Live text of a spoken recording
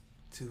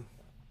2,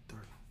 3.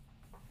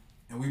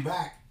 And we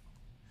back.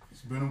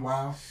 It's been a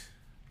while.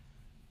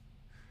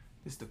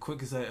 This the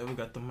quickest I ever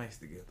got the mics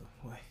together.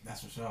 Boy.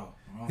 That's for sure.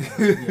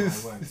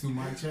 What, 2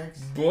 mic checks?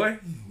 Boy.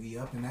 We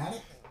up and at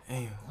it?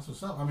 Damn. That's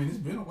what's up. I mean, it's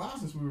been a while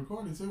since we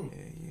recorded, too.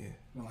 Yeah.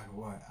 It's been like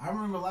what? I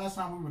remember last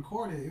time we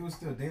recorded, it was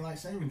still daylight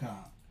saving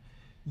time.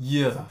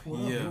 Yeah. Up, it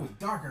was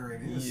dark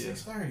already. It was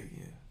 6:30.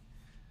 Yeah.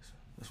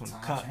 That's when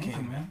Time the cop changing,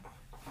 came, man.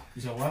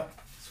 You said what?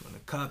 That's when the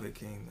cop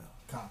came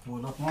out. Cop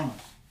pulled up on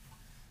us.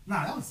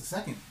 Nah, that was the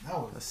second.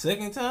 The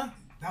second time?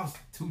 That was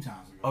 2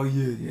 times ago. Oh,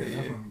 yeah.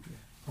 That's when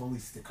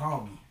police they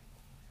called me.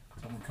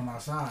 Told me to come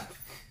outside.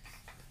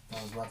 Thought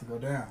I was about to go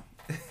down.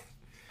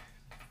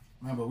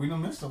 Man, but we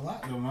done missed a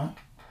lot though, man.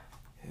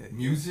 Yeah,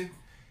 Music.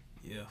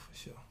 Yeah, for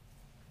sure.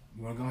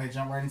 You wanna go ahead and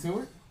jump right into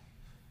it?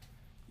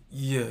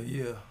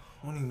 Yeah.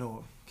 I don't even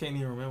know. Can't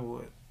even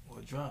remember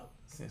what dropped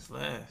since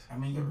last. I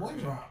mean, your boy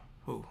dropped.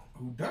 Who?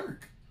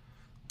 Durk.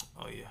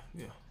 Oh, yeah.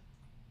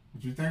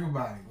 What you think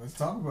about it? Let's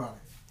talk about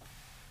it.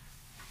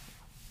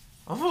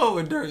 I fuck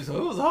with Durk, so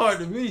it was hard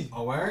to me.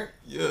 Oh, word?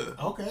 Yeah.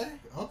 Okay.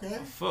 I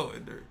fuck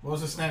with Durk. What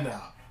was the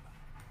standout?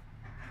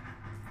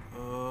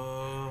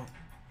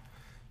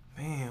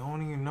 Man, I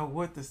don't even know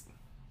what the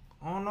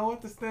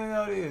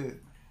standout is.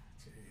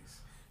 Jeez.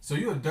 So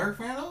you a Durk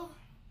fan though?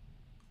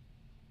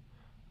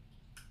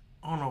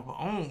 I don't know,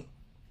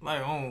 but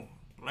on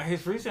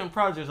his recent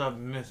projects I've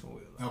been messing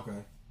with.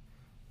 Okay.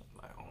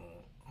 Like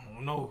I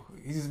don't know.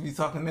 He just be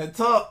talking that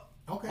talk.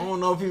 Okay. I don't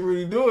know if he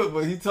really do it,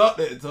 but he talk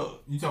that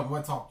talk.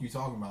 What talk you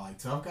talking about? Like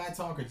tough guy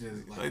talk or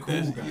just like cool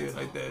that, guy yeah, talk?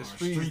 like that Or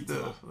street talk?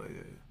 stuff. Like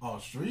that. Oh,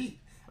 street?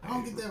 I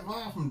don't get that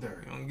vibe from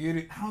Durk. You don't get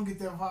it? I don't get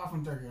that vibe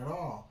from Durk at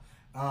all.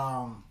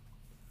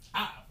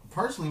 I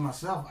personally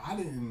myself, I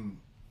didn't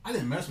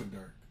mess with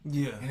Durk.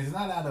 Yeah. And it's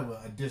not out of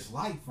a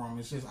dislike from him.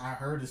 It's just I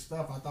heard his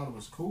stuff. I thought it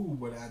was cool,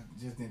 but I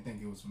just didn't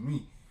think it was for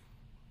me.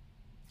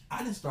 I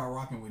didn't start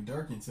rocking with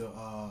Durk until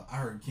I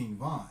heard King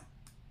Von.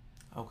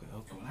 Okay.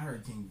 And when I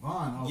heard King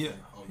Von, I was like,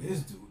 oh, this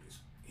dude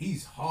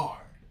he's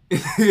hard.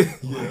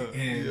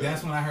 And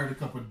that's when I heard a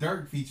couple of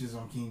Durk features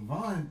on King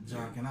Von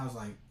junk, and I was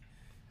like,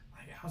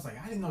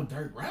 I didn't know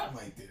Durk rap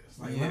like this.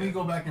 Let me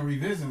go back and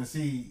revisit and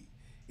see,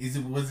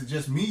 was it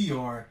just me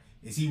or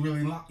is he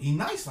really he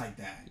nice like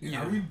that?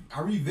 Yeah.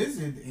 I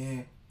revisited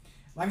and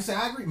like I said,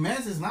 I agree.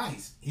 Mez is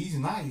nice. He's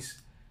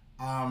nice.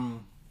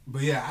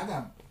 But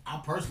yeah,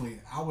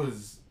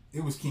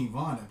 it was King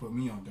Von that put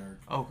me on Durk.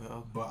 Okay.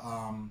 But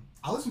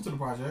I listened to the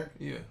project.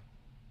 Yeah.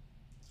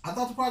 I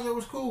thought the project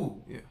was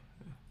cool. Yeah.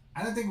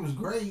 I didn't think it was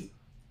great.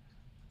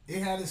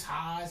 It had its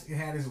highs, it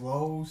had its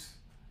lows.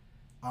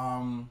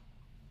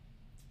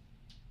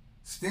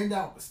 Stand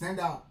out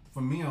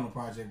for me on the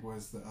project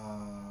was the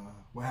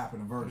What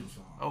Happened to Virgil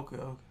song. Okay.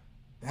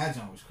 That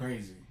jump was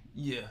crazy.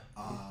 Yeah.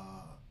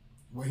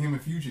 What him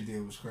and Future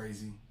did was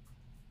crazy.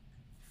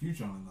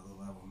 Future on another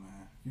level,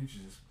 man. Future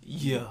just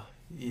Future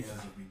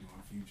just be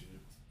doing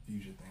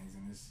future things,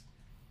 and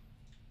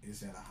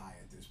it's at a high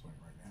at this point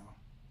right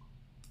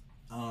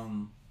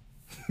now.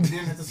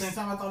 Then at the same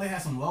time, I thought they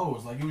had some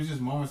lows. Like it was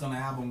just moments on the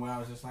album where I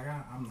was just like,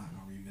 I'm not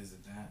gonna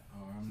revisit that,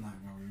 or I'm not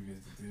gonna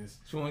revisit this.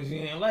 Which ones you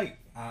didn't like?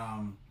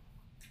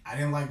 I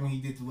didn't like when he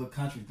did the little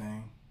country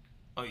thing.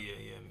 Oh yeah,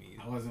 me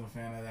either. I wasn't a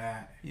fan of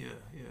that. Yeah.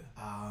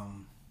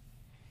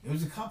 There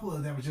was a couple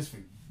of that were just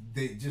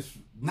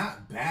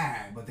not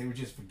bad, but they were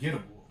just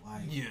forgettable.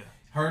 Like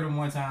heard them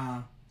one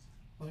time.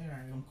 Oh yeah,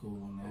 alright, I'm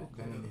cool on that.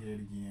 Okay. I need to hear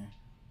it again.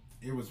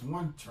 It was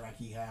one track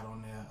he had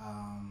on there.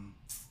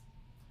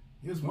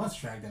 It was one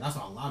track that I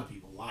saw a lot of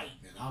people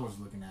like that I was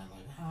looking at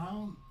like I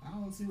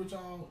don't see what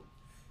y'all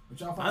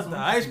Not the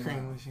ice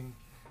cream machine.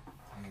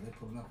 Yeah, they're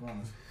pulling up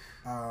on us.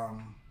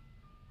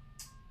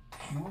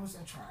 What was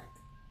that track?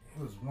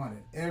 It was one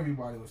that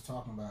everybody was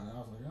talking about it. I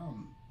was like, I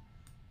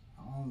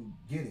don't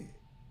get it.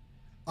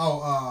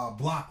 Oh,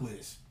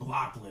 Blocklist.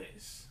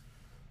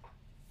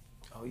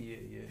 Oh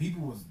yeah.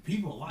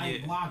 People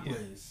like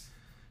Blocklist,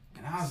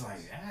 and I was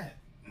like,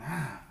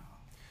 nah.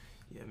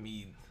 Yeah,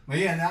 me. But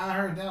yeah, now I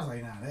heard that. I was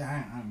like, nah,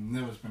 I'm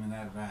never spinning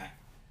that back.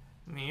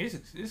 I mean,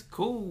 it's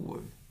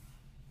cool.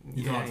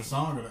 You talking about the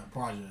song or that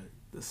project?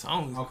 The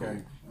song is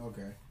okay. Cool.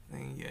 Okay.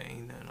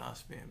 Ain't nothing I'll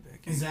spin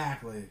back.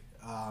 Exactly.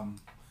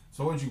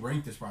 So what would you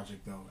rank this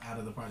project though? Out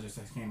of the projects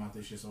that came out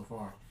this year so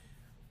far,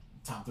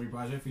 top 3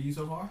 project for you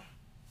so far?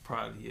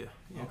 Probably yeah.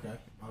 Okay.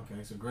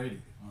 So grade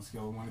it on a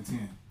scale of 1 to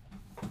 10.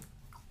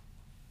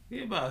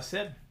 Yeah, about a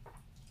 7.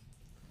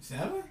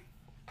 7?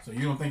 So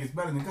you don't think it's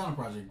better than Gunna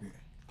project then?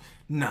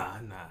 Nah.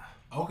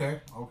 Okay.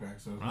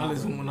 So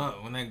it's when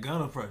that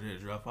Gunna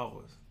project dropped, I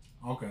was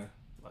okay.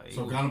 Like,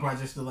 so Gunna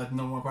project still like the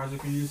number 1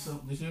 project for you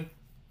this year?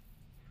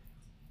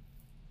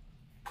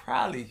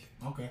 Probably.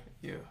 Okay.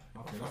 Yeah.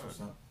 Okay, that's what's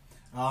up.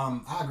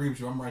 I agree with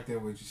you. I'm right there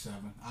with you.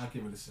 7. I'll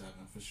give it a 7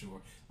 for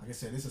sure. Like I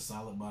said, it's a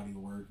solid body of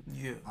work.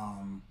 Yeah.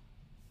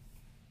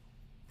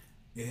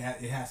 It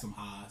had some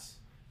highs.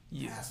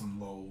 Yeah. It had some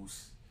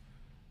lows.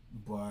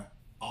 But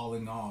all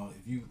in all,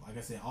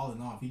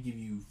 if he give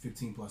you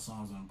 15 plus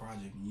songs on a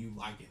project and you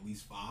like at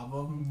least 5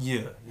 of them,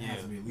 it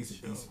has to be at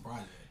least a decent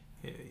project.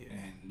 Yeah, yeah.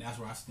 And that's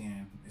where I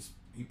stand.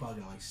 He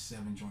probably got like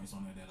 7 joints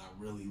on there that I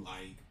really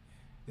like.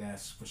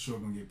 That's for sure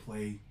gonna get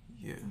played.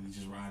 Yeah. When you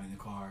just ride in the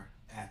car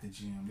at the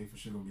gym, they for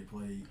sure gonna get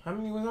played. How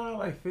many was on?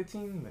 Like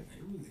 15? Like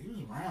It was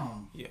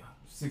around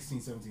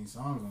 16, 17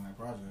 songs on that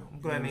project.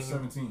 I'm glad it was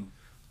 17.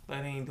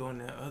 Glad they ain't doing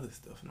that other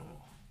stuff no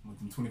more. With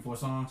them 24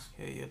 songs?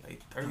 Yeah,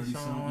 like 30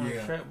 songs.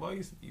 Yeah. Trap boy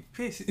used to be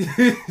pissed.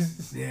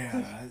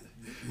 Yeah,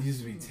 it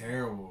used to be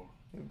terrible.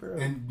 Bro.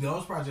 And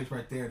those projects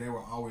right there, they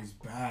were always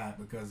bad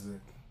because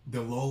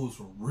the lows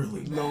were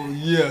really bad. No,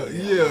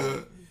 yeah.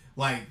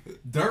 Like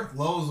Durk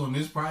lows on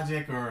this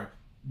project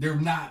they're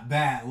not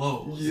bad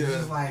lows. Yeah. It's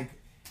just like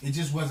it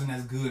just wasn't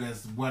as good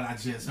as what I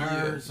just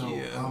heard. So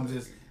I'm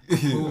just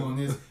cool on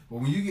this. But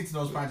when you get to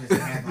those projects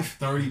that had like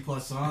 30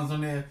 plus songs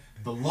on there,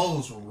 the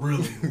lows were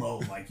really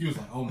low. Like you was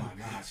like, oh my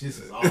gosh, this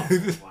is awful.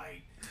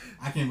 Like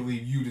I can't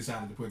believe you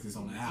decided to put this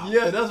on the album.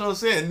 Yeah, that's what I'm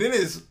saying. Then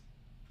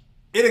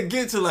it'll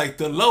get to like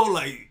the low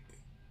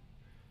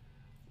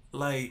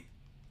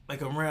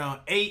like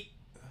around 8.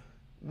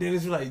 Then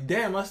it's like,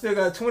 damn, I still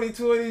got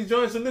 22 of these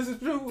joints to listen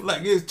to.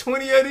 Like, is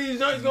 20 of these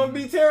joints gonna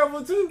be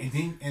terrible too? And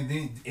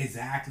then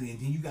exactly, and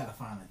then you gotta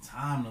find the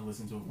time to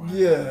listen to it.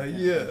 Yeah.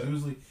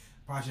 Usually,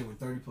 project with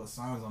 30 plus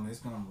songs on it,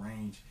 it's gonna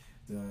range.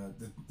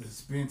 The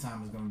spin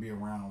time is gonna be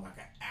around like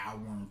an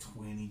hour and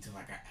 20 to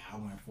like an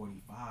hour and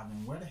 45.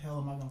 And where the hell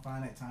am I gonna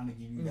find that time to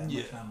give you that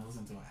much time to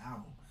listen to an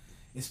album?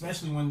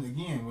 Especially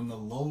when the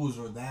lows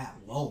are that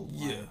low.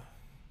 Yeah.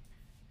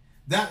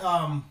 That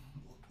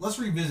let's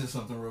revisit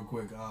something real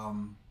quick.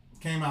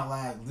 Came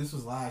out this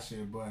was last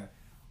year, but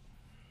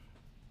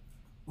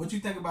what you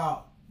think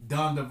about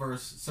Donda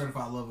versus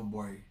Certified Lover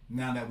Boy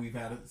now that we've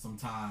had some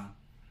time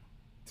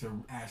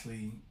to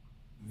actually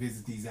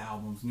visit these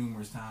albums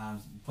numerous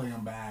times, play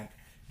them back,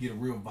 get a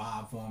real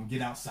vibe for them,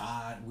 get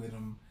outside with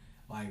them?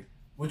 Like,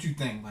 what you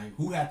think? Like,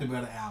 who had the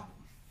better album?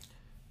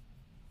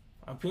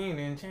 My opinion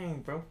didn't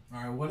change, bro.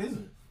 All right, what is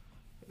it?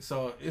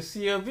 So it's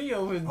CLV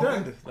over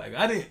Donda. Like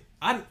I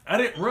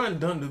didn't run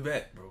Donda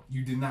back, bro.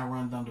 You did not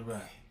run Donda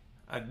back.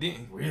 I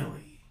didn't.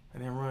 Really? I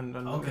didn't run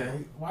Donda back.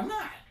 Okay, why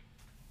not?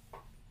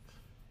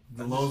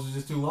 The lows were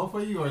just too low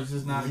for you, or it's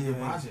just not a good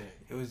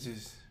project? It was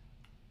just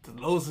the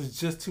lows was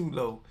just too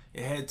low.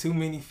 It had too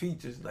many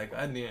features. Like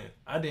I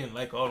didn't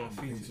like all them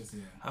features.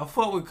 Yeah. I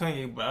fuck with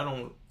Kanye, but I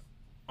don't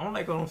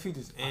like all them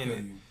features. I feel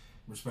you.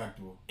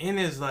 Respectable. And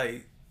it's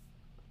like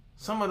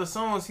some of the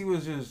songs it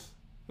was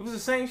the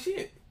same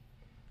shit.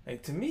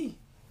 Like to me,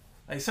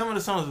 like some of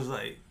the songs was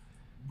like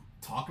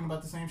talking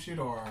about the same shit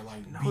or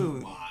like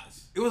beat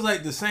wise. It was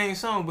like the same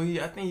song, but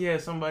I think he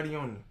had somebody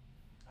on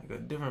like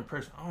a different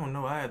person. I don't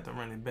know. I had to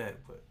run it back,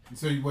 but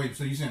so you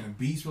saying the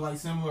beats were like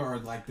similar, or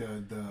like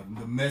the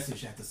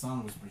message that the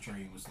song was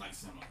portraying was like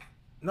similar?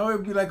 No,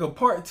 it'd be like a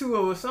part 2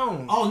 of a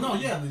song. Oh no,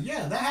 yeah,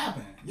 that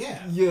happened.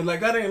 Yeah,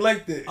 like I didn't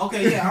like that.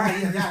 Okay, yeah, all right,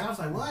 yeah. I was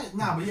like, what?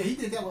 Nah, but yeah, he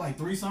did that with like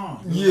 3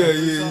 songs. Yeah.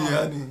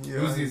 It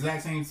was the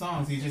exact same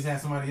songs. He just had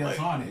somebody else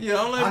on it.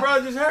 Yeah, I'm like, bro, I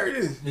just heard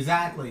this.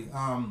 Exactly.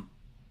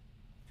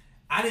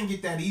 I didn't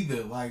get that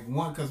either. Like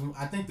because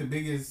I think the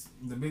biggest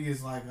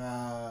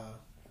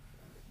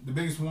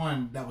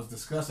one that was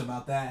discussed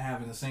about that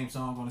having the same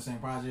song on the same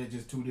project,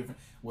 just 2 different,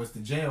 was the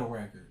Jail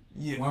record.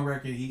 Yeah. One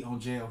record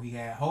on Jail he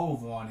had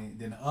Hove on it,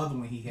 then the other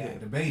one he had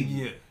the Baby.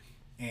 Yeah.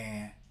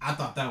 And I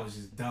thought that was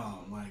just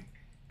dumb. Like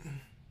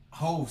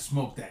Hove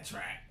smoked that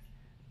track.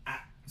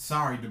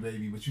 Sorry, the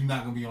Baby, but you're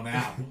not gonna be on the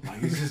album.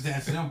 Like it's just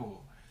that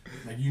simple.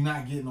 Like you're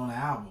not getting on the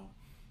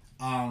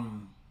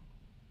album.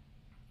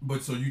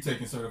 But so you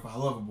taking Certified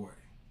Lover Boy?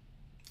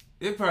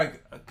 It probably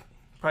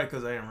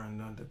because I ain't running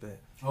Donda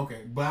back.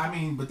 Okay,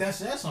 but that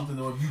says something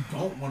though. If you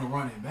don't want to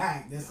run it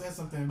back, that says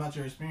something about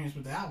your experience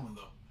with the album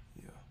though.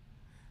 Yeah.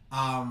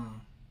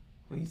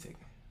 What are you taking?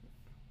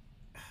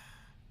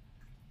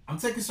 I'm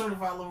taking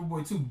Certified Lover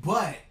Boy too,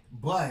 but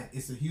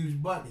it's a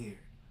huge but here.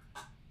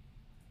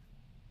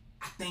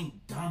 I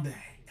think Donda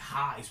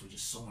highs were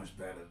just so much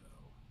better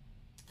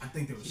though. I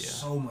think they were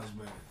so much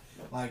better.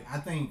 Like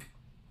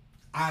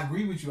I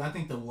agree with you. I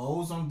think the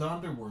lows on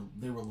Donda were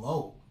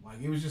low. Like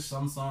it was just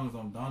some songs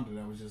on Donda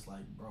that was just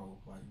like, bro,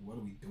 like what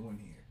are we doing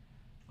here?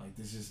 Like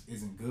this just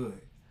isn't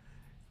good.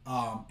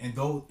 And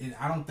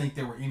I don't think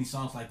there were any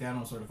songs like that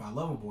on Certified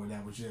Lover Boy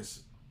that was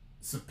just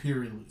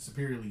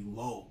superiorly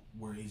low,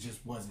 where it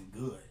just wasn't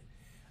good.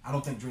 I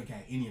don't think Drake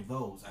had any of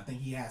those. I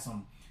think he had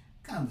some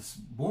kind of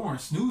boring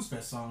snooze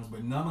fest songs,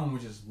 but none of them were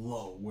just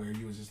low, where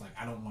you was just like,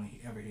 I don't want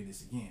to ever hear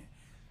this again.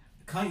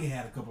 Kanye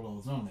had a couple of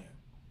those on there,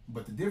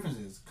 but the difference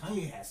is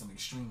Kanye had some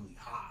extremely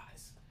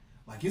highs.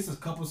 Like it's a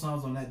couple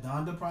songs on that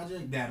Donda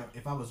project that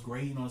if I was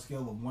grading on a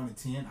scale of 1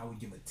 to 10, I would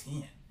give a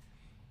 10.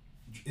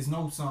 It's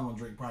no song on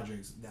Drake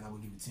projects that I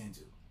would give a 10 to.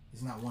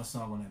 It's not one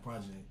song on that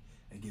project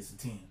that gets a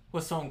 10.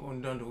 What song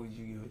on Donda would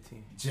you give a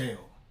 10?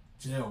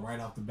 Jail right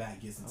off the bat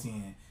gets a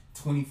 10.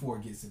 24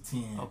 gets a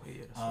 10. Okay,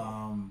 yeah,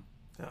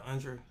 that's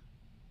Andre.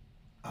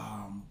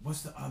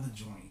 What's the other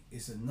joint?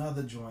 It's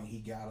another joint he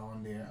got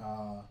on there.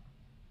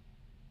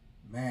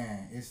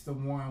 Man, it's the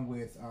one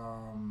with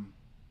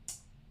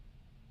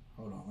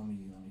hold on, let me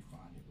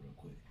find it real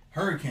quick.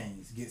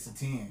 Hurricanes gets a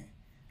 10.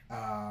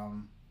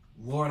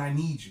 Lord, I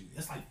Need You.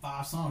 That's like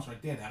 5 songs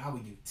right there that I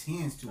would give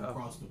 10s to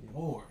across the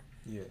board.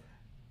 Yeah.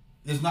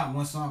 There's not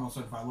one song on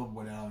Certified Lover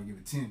Boy that I would give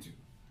a 10 to.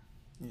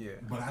 Yeah.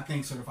 But I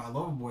think Certified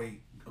Lover Boy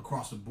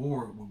across the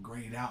board would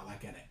grade out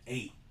like at an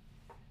 8.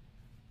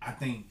 I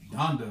think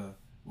Donda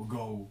would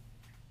go,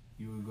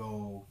 you would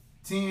go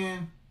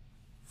 10,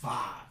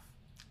 5,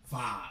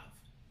 5,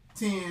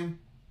 10,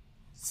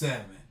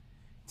 7,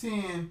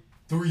 10,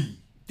 3,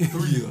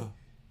 3, Yeah.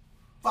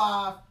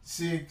 5,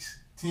 6,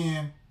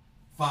 10,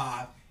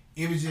 5.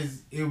 It was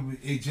just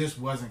it just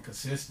wasn't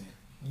consistent.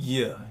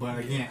 Yeah. But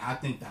again, I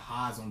think the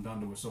highs on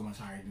Donda were so much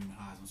higher than the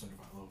highs on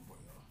Certified Lover Boy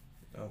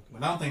though. Okay.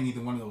 But I don't think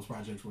neither one of those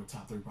projects were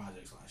top 3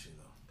 projects last year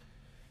though.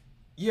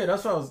 Yeah,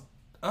 that's what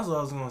I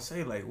was gonna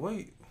say. Like,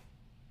 wait,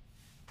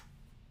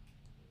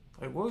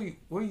 like what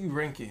you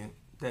ranking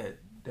that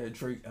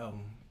Drake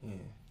album in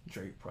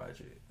Drake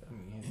project? I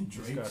mean, In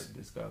Drake's?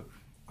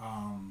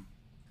 discography.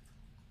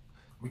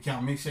 We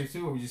count mixtapes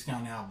too, or we just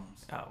count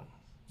albums? Album.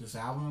 Just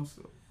albums.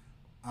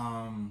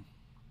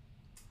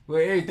 Well,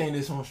 everything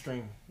that's on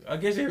streaming. I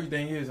guess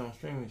everything is on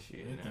streaming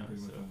shit now.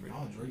 Pretty much on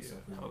all Drake stuff.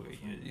 Okay,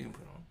 yeah, you can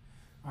put on.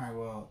 All right.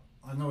 Well,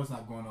 I know it's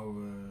not going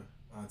over.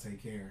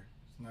 Take Care.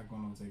 It's not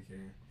going over Take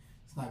Care.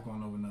 It's not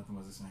going over Nothing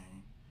Was the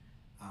Same.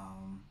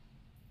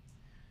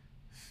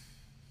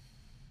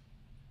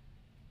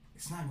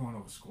 It's not going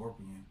over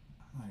Scorpion.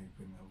 I'm not even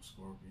putting over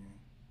Scorpion.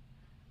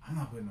 I'm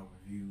not putting over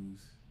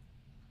Views.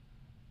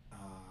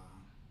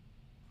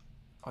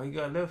 All you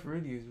got left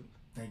really is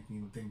Thank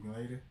Me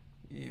Later.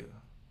 yeah.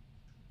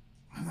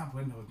 I'm not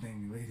putting over Thank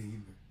Me Later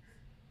either.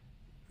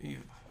 Yeah.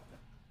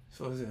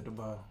 So it's at the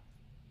bottom.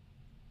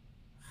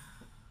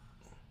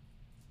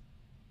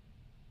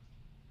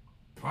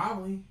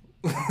 Probably.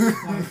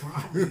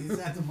 Probably. It's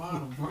at the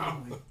bottom.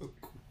 Probably.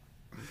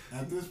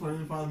 At this point,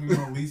 it'll probably be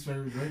my least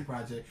favorite Drake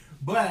project.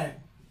 But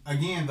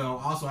again, though,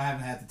 also I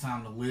haven't had the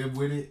time to live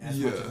with it as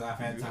much as I've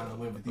had time to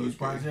live with these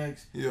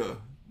projects. Yeah.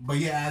 But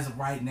yeah, as of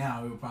right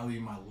now, it would probably be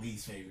my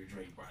least favorite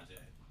Drake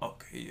project.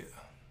 Okay, yeah.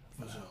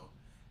 For sure.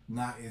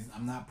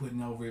 I'm not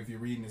putting over If You're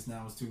Reading This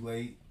Now It's Too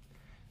Late.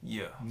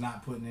 Yeah. I'm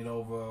not putting it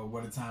over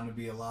What a Time to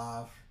Be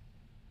Alive.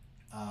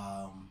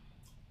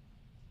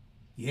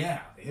 Yeah,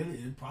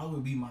 it probably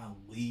would be my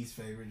least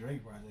favorite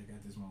Drake project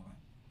at this moment.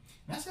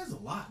 And that says a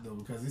lot though,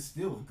 because it's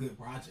still a good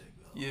project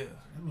though. Yeah.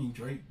 I mean,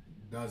 Drake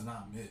does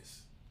not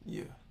miss.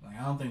 Yeah. Like,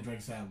 I don't think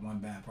Drake's had one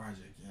bad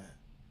project yet.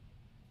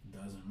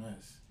 Doesn't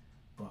miss.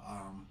 But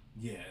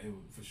yeah, it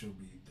would for sure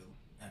be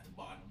at the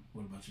bottom.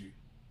 What about you?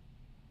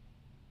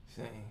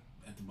 Same.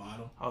 At the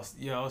bottom? I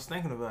was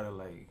thinking about it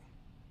like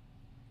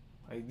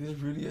this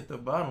really at the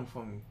bottom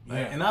for me. Like,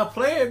 Yeah. and I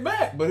play it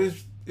back, but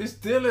it's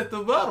still at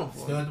the bottom for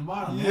Still me. at the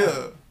bottom.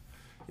 Yeah.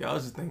 Yeah, I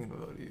was just thinking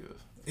about it.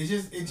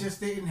 It just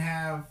didn't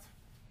have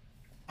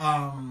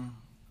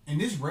and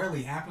this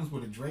rarely happens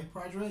with a Drake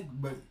project,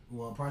 but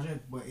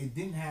it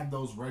didn't have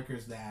those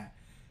records that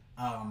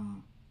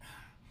and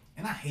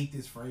I hate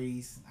this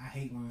phrase. I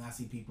hate when I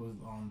see people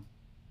on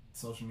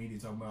social media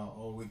talking about,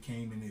 oh, it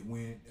came and it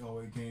went, oh,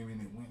 it came and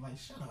it went. Like,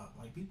 shut up.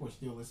 Like, people are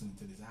still listening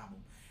to this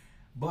album.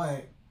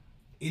 But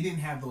it didn't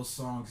have those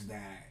songs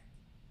that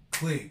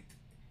clicked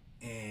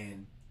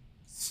and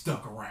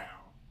stuck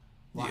around.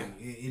 Like,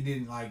 it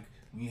didn't, like,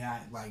 when you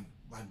had, like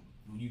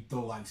when you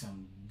throw, like,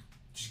 some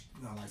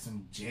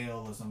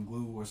gel or some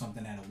glue or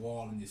something at a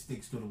wall and it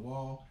sticks to the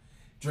wall.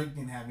 Drake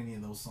didn't have any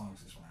of those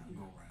songs this round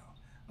go around.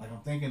 Like,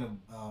 I'm thinking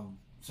of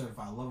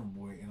Certified Lover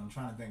Boy, and I'm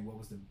trying to think what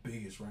was the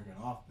biggest record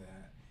off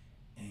that,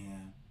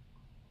 and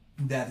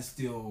that is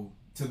still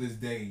to this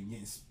day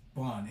getting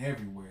spun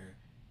everywhere,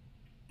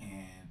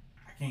 and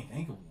I can't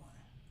think of one.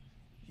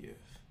 Yes.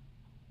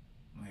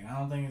 Like, I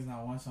don't think there's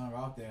not one song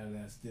out there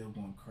that's still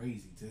going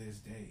crazy to this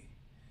day.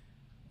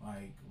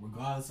 Like,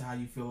 regardless of how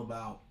you feel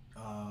about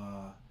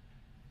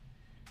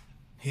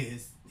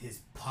his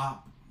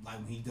pop, like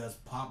when he does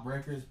pop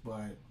records,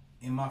 but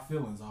In My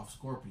Feelings off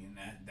Scorpion,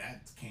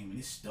 that came and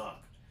it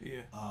stuck.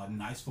 Yeah.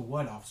 Nice for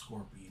What off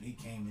Scorpion, it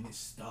came and it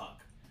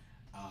stuck.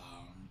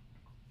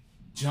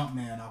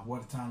 Jumpman off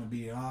What a Time to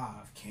Be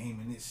Alive came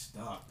and it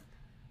stuck.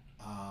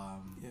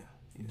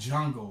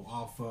 Jungle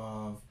off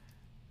of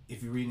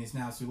If You're Reading This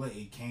Now It's Too Late,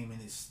 it came and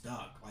it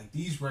stuck. Like,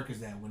 these records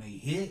that when they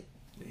hit,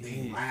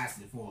 they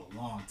lasted for a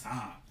long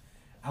time.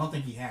 I don't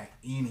think he had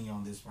any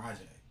on this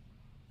project.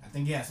 I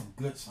think he had some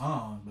good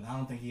songs, but I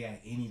don't think he had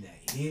any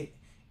that hit.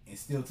 And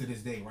still to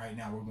this day, right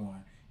now, we're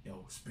going,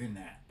 yo, spin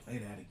that, play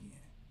that again.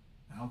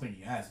 I don't think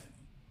he has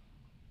any.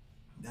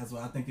 That's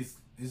why I think it's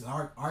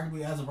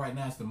arguably, as of right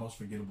now, it's the most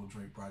forgettable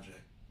Drake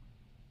project.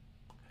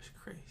 That's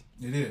crazy.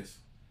 It is.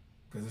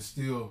 Because it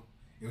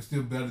was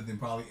still better than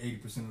probably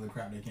 80% of the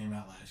crap that came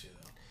out last year,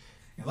 though.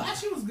 And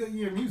last year was a good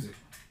year of music.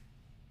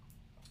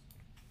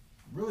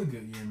 Really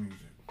good year of music.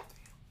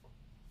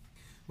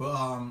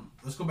 But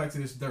let's go back to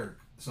this Durk.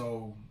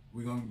 So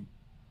we're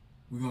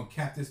gonna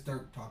cap this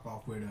Durk talk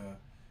off with a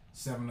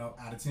 7 out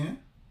of 10.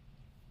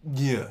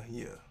 Yeah.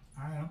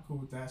 All right, I'm cool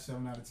with that.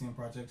 7 out of 10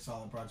 project,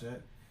 solid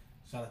project.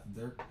 Shout out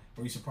to Durk.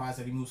 Were you surprised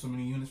that he moved so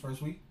many units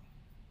first week?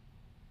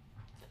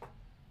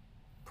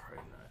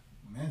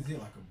 Man's hit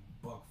like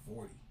a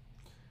 $140.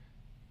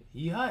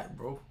 He hot,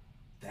 bro.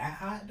 That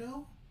hot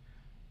though?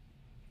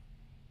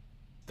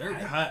 They're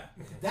hot.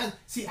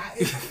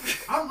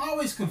 I'm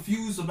always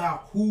confused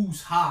about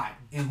who's hot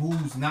and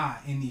who's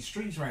not in these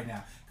streets right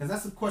now. Because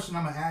that's the question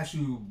I'm gonna ask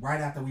you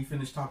right after we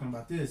finish talking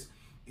about this.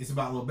 It's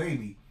about Lil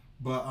Baby,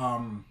 but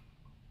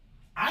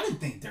I didn't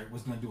think Durk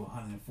was gonna do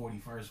 140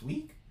 first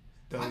week.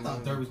 I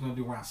thought Durk was gonna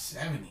do around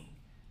 70.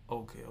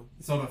 Okay.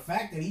 So the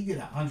fact that he did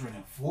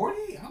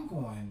 140, I'm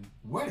going,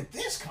 where did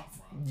this come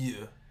from?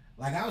 Yeah.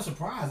 Like I was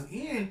surprised.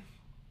 And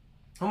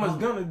how much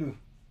Gunna do?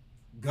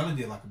 Gunna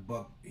did like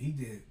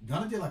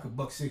Gunna did like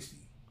 $160.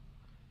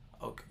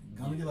 Okay.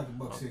 Gunna did like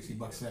 $160,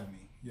 $170.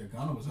 Yeah,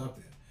 Gunna was up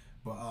there.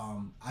 But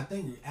I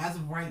think as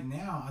of right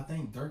now, I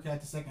think Durk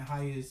had the second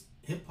highest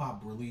hip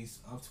hop release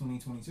of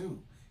 2022,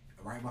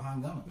 right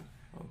behind Gunna.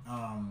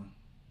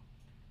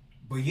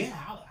 But yeah,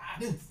 I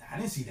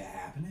didn't see that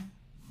happening.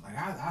 Like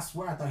I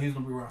swear I thought he was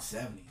gonna be around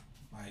 70.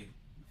 Like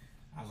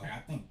I was like, I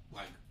think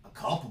like a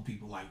couple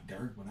people like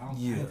Durk, but I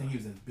didn't think he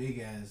was as big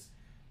as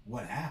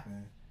what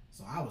happened.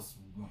 So I was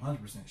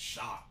 100%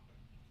 shocked.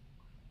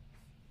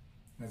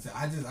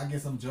 I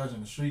guess I'm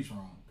judging the streets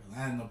wrong because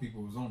I didn't know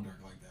people was on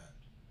Durk like that.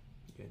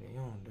 Yeah, they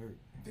on Durk.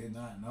 Did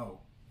not know.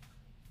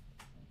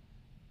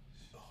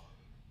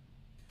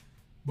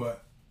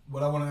 But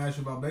what I want to ask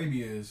you about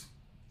Baby is,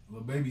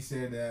 Lil Baby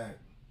said that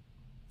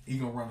he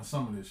gonna run the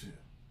summer this year.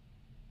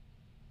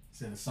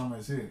 Said the summer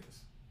is his.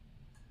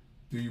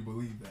 Do you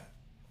believe that?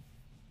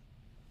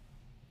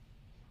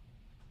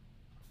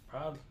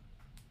 Probably.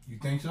 You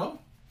think so?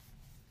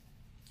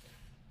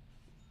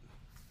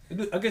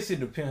 I guess it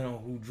depends on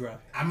who dropping.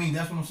 I mean,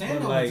 that's what I'm saying.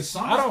 But though. like, The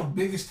summer's the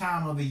biggest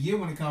time of the year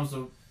when it comes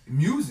to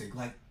music.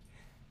 Like,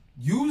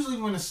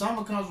 usually when the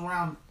summer comes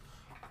around,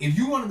 if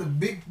you one of the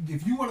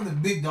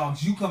big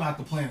dogs, you come out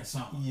to play in the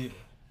summer. Yeah.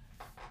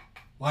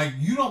 Like,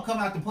 you don't come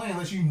out to play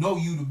unless you know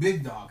you the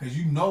big dog, because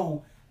you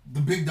know the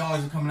big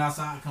dogs are coming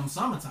outside come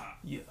summertime.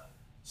 Yeah.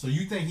 So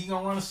you think he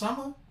gonna run a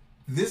summer?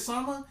 This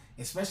summer?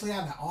 Especially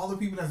out of all the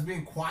people that's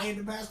been quiet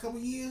the past couple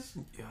years?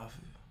 Yeah,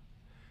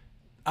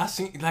 I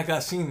seen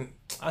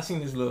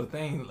this little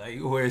thing like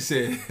where it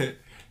said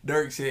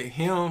Durk said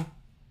him,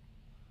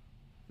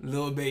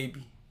 Lil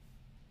Baby,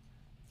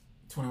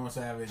 21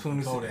 Savage,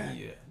 20 Kodak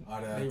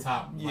are the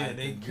top. Yeah, like,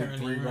 they the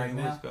currently three right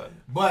now.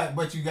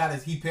 But you got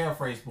he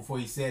paraphrased before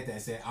he said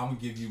that. Said I'm gonna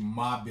give you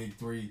my big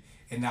three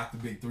and not the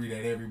big three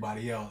that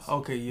everybody else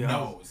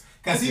knows.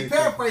 Because he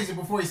paraphrased it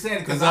before he said it.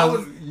 Because I saw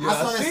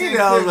that.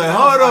 I was like,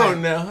 hold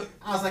on now.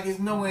 I was like, there's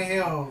no way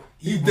in hell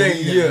he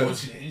think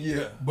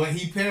yeah. But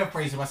he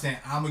paraphrased it by saying,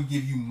 I'm gonna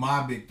give you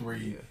my big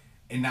three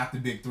and not the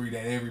big three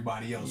that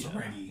everybody else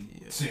already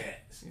says.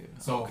 Yeah.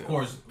 So of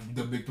course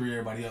the big three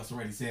everybody else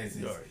already says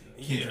is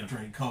Kendrick,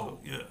 Drake, Cole.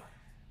 Yeah.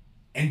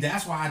 And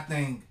that's why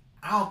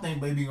I don't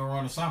think Baby gonna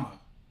run the summer.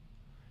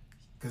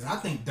 Cause I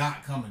think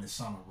Doc coming this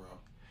summer, bro.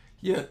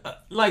 Yeah,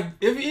 like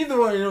if either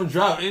one of them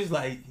drop, it's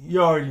like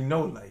you already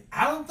know. Like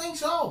I don't think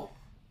so.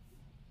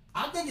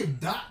 I think if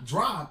Doc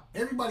drop,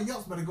 everybody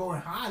else better go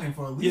and hide him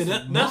for at least.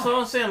 Yeah, that's what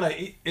I'm saying.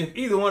 Like if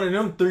either one of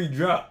them three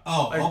drop,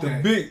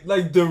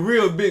 the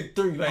real big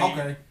three,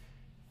 like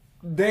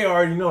they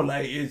already know.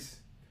 Like it's.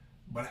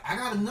 But I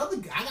got another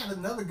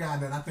guy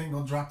that I think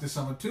gonna drop this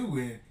summer too.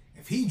 And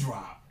if he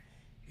drop,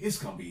 it's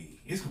gonna be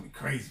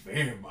crazy for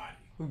everybody.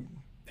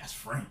 That's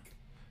Frank.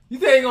 You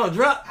think he gonna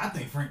drop? I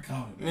think Frank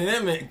coming. Man,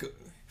 that man.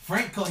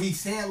 Frank,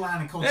 he's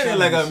headlining Coachella. That is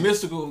like a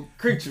mystical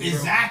creature.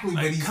 Exactly,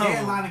 bro. But he's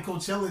headlining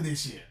Coachella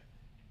this year.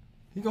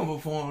 He gonna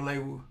perform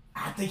like.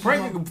 I think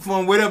Frank can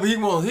perform whatever he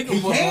wants. He can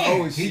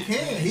perform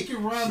He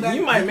can run back.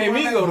 You might make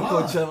me go to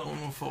Coachella on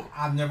the phone.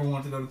 I've never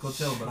wanted to go to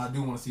Coachella, but I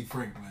do want to see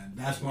Frank, man.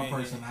 That's one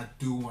person I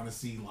do want to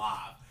see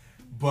live.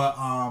 But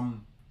I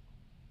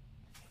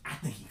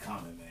think he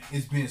coming, man.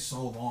 It's been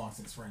so long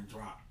since Frank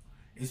dropped.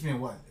 It's been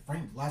what?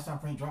 Last time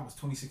Frank dropped was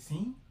 2016?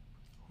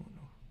 I don't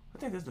know. I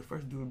think that's the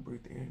first dude to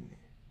break the internet.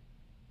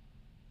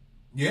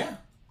 Yeah.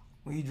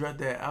 When he dropped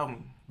that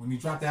album. When he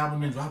dropped the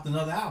album and dropped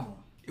another album.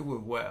 It was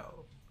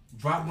wild.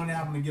 Dropped one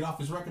album to get off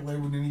his record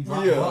label, then he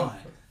dropped Blind.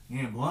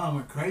 Yeah, Blind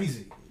went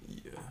crazy.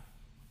 Yeah.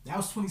 That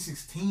was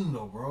 2016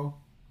 though, bro.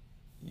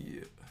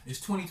 Yeah. It's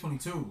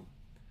 2022.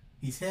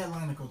 He's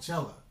headlining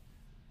Coachella.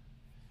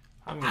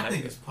 I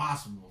think it's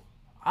possible.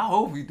 I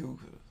hope he do.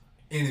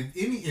 And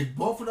if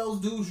both of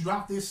those dudes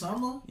drop this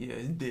summer,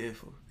 it's dead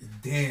for him. It's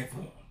dead for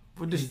him.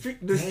 But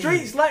the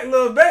streets like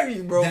Lil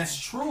Baby, bro. That's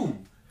true.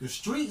 The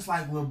streets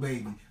like Lil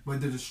Baby,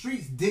 but the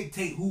streets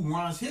dictate who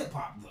runs hip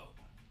hop though.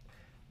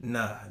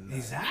 Nah.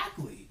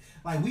 Exactly.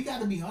 Like we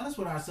got to be honest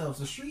with ourselves.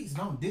 The streets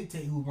don't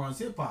dictate who runs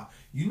hip hop.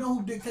 You know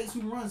who dictates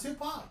who runs hip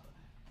hop?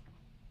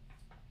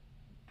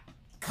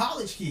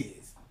 College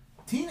kids,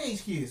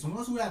 teenage kids, the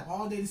ones who have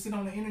all day to sit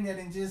on the internet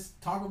and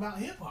just talk about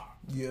hip hop.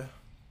 Yeah.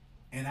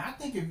 And I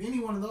think if any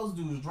one of those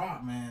dudes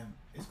drop, man,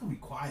 it's gonna be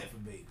quiet for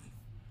Baby.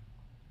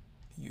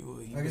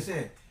 Like I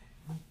said,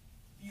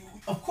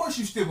 of course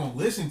you still gonna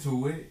listen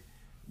to it,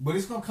 but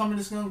it's gonna come and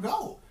it's gonna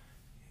go.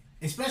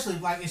 Especially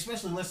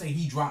let's say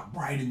he dropped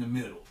right in the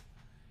middle.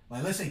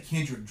 Like let's say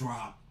Kendrick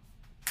dropped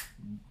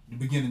the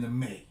beginning of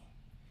May,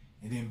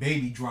 and then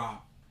Baby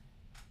drop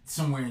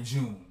somewhere in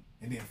June,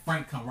 and then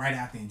Frank come right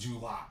after in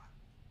July.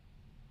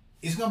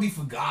 It's gonna be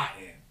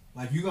forgotten.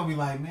 Like you're gonna be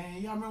like,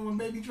 man, y'all remember when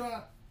Baby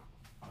dropped?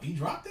 Oh, he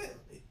dropped it.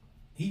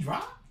 He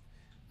dropped.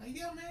 Like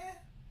yeah,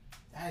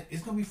 man.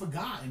 It's gonna be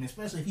forgotten,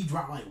 especially if he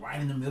dropped like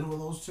right in the middle of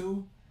those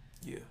two.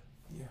 Yeah.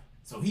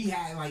 So he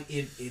had like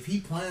if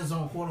he plans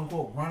on quote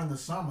unquote running the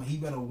summer, he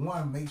better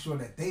one make sure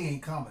that they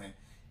ain't coming,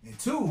 and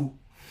two,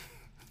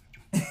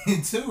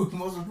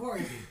 most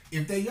important,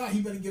 if they are,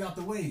 he better get out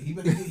the way. He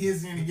better get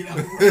his in and get out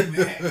the way,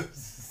 man.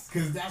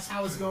 Because that's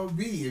how it's gonna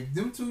be. If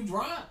them two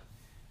drop,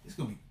 it's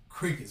gonna be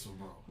crickets,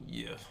 bro.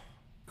 Yeah.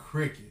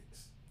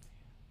 Crickets.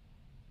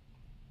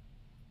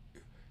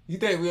 You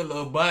think we're a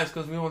little biased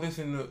because we don't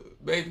listen to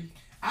Baby?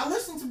 I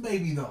listen to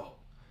Baby though.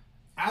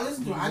 I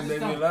listen to. You I listen just to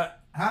Baby don't. a lot?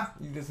 Huh?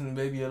 You listen to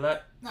Baby a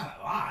lot? Not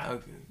a lot.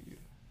 Okay. Yeah.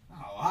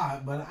 Not a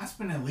lot, but I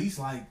spend at least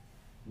like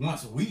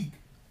once a week.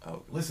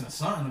 Okay. Listen to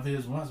something of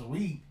his once a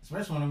week,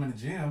 especially when I'm in the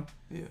gym.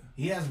 Yeah.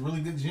 He has really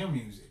good gym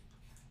music.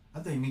 I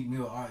think Meek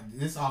Mill,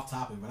 this off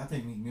topic, but I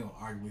think Meek Mill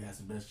arguably has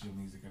the best gym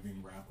music of any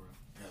rapper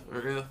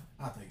ever. For real?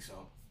 I think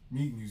so.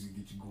 Meek music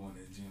get you going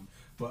in the gym.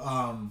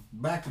 But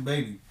back to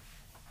Baby.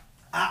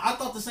 I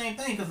thought the same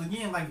thing because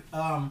again, like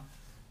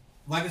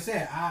I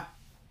said,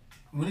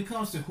 when it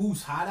comes to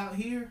who's hot out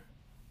here,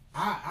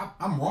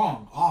 I'm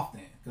wrong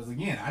often because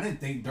again, I didn't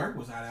think Durk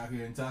was hot out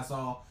here until I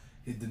saw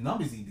the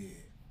numbers he did.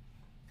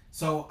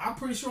 So I'm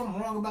pretty sure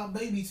I'm wrong about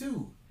Baby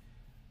too.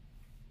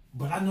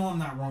 But I know I'm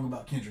not wrong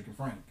about Kendrick and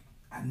Frank.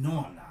 I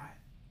know I'm not.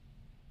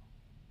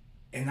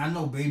 And I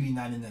know Baby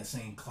not in that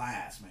same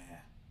class, man.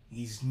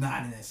 He's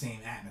not in that same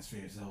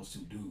atmosphere as those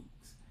two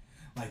dudes.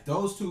 Like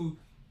those two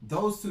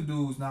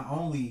dudes not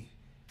only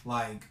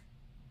like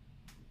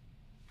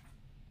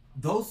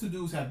those two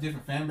dudes have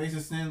different fan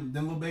bases than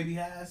Lil Baby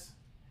has.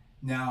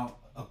 Now,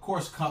 of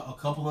course, a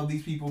couple of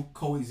these people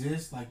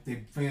coexist, like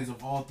they're fans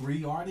of all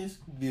three artists.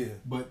 Yeah.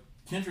 But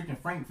Kendrick and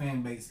Frank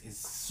fan base is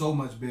so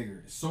much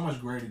bigger, it's so much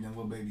greater than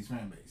Lil Baby's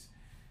fan base.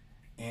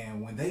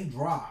 And when they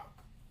drop,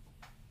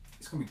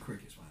 it's gonna be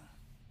crickets, man.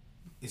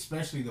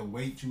 Especially the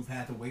wait you've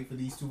had to wait for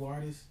these two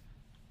artists.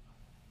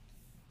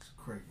 It's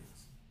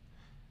crickets.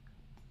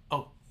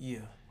 Oh yeah.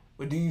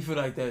 But do you feel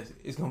like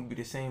it's gonna be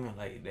the same in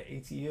like the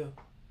ATL?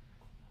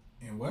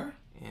 And where?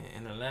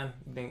 In Atlanta,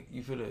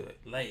 you feel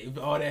like if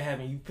all that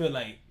happened, you feel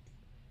like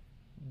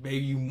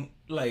Baby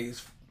like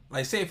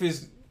say if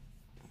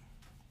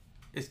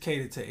it's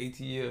catered to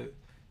ATL,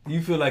 do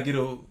you feel like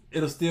it'll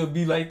still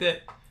be like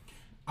that?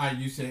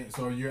 You saying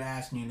so? You're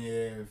asking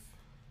if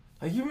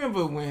like you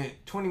remember when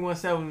 21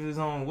 Savage was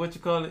on what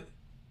you call it?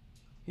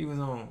 He was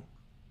on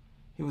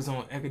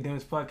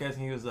Academics podcast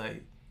and he was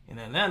like in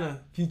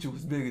Atlanta, Future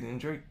was bigger than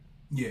Drake.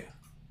 Yeah.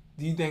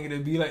 Do you think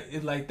it'll be like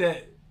it's like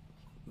that?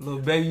 Lil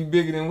Baby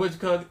bigger than what you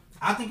call it?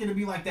 I think it'll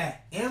be like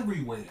that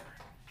everywhere.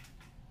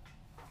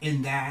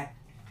 In that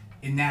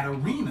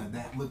arena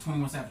that what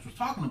 21 Savage was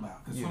talking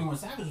about. Because 21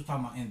 Savage was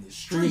talking about in the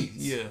streets.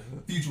 Yeah.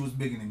 Future was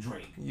bigger than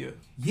Drake. Yeah.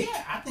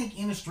 Yeah, I think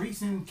in the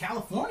streets in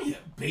California,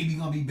 Baby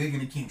gonna be bigger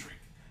than Kendrick.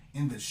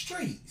 In the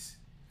streets.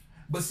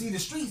 But see, the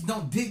streets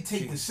don't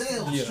dictate the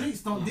sales. The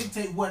streets don't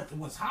dictate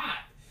what's hot.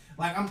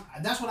 Like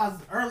that's what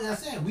I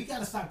said. We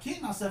gotta stop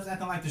kidding ourselves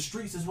acting like the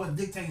streets is what's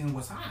dictating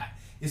what's hot.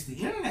 It's the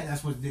internet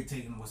that's what's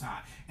dictating what's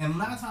hot. And a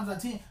lot of times I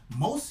tell you,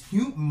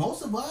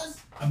 most of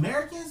us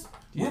Americans,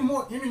 we're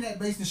more internet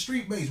based than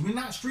street based. We're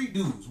not street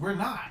dudes. We're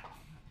not.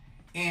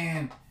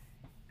 And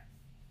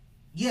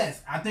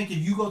yes, I think if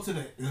you go to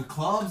the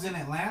clubs in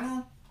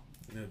Atlanta,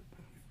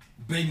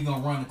 Baby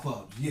gonna run the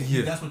clubs.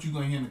 Yeah, that's what you're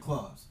gonna hear in the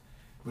clubs.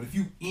 But if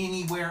you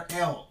anywhere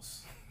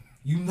else,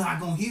 you're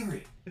not gonna hear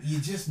it. You're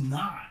just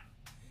not.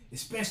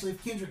 Especially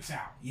if Kendrick's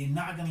out, you're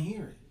not gonna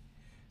hear it.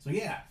 So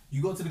yeah,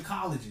 you go to the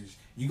colleges,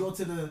 you go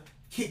to the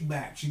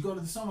kickbacks, you go to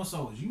the summer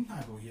solos, you're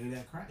not gonna hear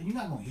that crap. You're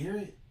not gonna hear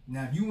it.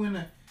 Now if you in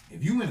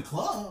a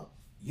club,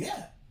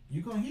 yeah,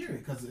 you're gonna hear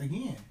it because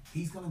again,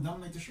 he's gonna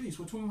dominate the streets.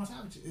 What 21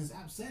 Savage is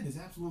said is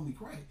absolutely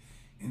correct.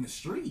 In the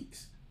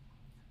streets,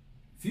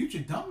 Future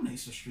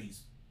dominates the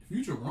streets.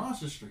 Future runs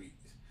the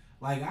streets.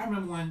 Like I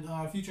remember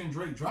when Future and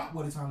Drake dropped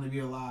 "What a Time to Be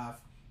Alive."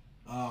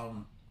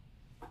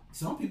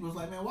 Some people was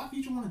like, man, why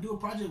Future want to do a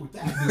project with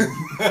that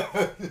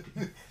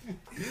dude?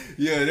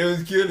 Yeah, they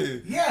was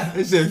killing. Yeah.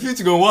 They said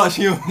Future gonna watch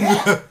him.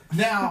 Yeah.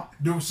 Now,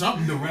 there was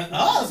something the rest of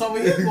us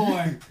over here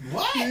going,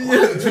 what?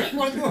 Why Drake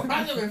want to do a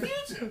project with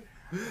Future?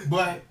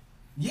 But,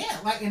 yeah,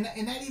 like, and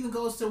that even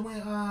goes to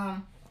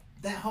when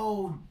that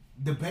whole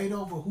debate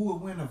over who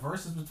would win the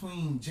versus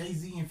between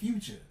Jay-Z and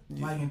Future.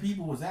 Yeah. Like, and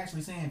people was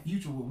actually saying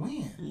Future would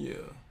win. Yeah.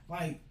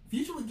 Like,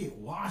 Future would get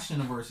washed in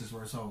the versus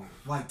over.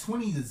 Like,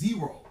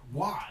 20-0,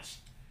 washed.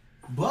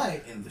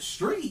 But in the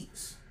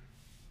streets,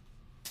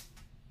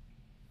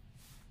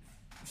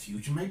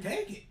 Future may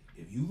take it.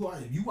 If you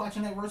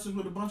watching that versus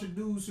with a bunch of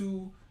dudes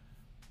who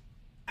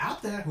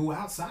out there, who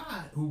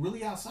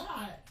really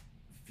outside,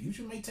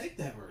 Future may take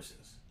that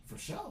versus for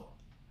sure.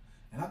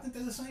 And I think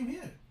that's the same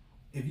here.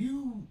 If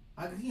you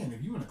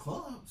in the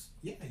clubs,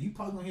 yeah, you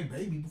probably gonna hear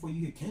Baby before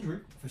you hit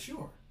Kendrick for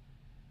sure.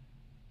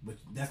 But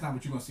that's not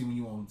what you're gonna see when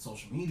you're on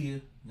social media.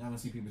 You're not gonna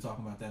see people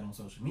talking about that on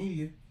social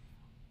media.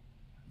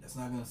 That's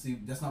not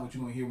what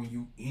you're gonna hear when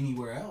you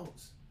anywhere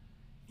else.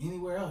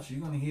 Anywhere else, you're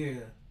gonna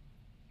hear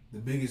the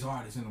biggest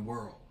artists in the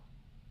world.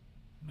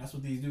 And that's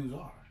what these dudes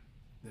are.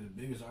 They're the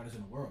biggest artists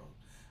in the world.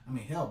 I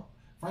mean, hell,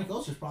 Frank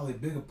Ocean's probably a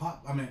bigger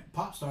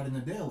pop star than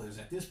Adele is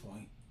at this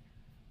point.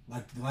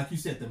 Like you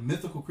said, the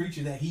mythical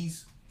creature that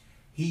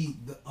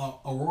the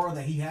aurora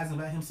that he has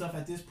about himself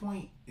at this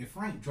point. If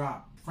Frank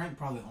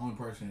probably the only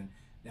person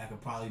that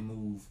could probably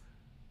move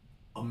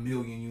 1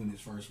 million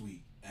units first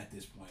week at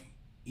this point.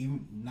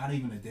 Not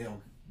even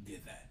Adele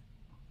did that.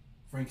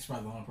 Frank's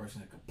probably the only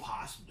person that could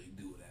possibly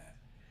do that,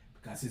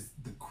 because it's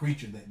the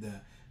creature that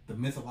the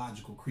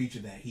mythological creature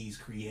that he's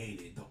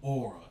created, the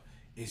aura,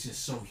 is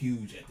just so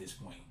huge at this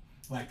point.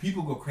 Like,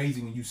 people go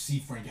crazy when you see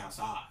Frank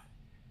outside.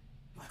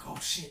 Like, oh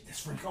shit,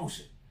 that's Frank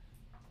Ocean.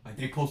 Like,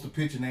 they post a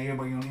picture and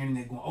everybody on the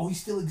internet going, oh, he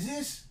still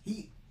exists?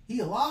 He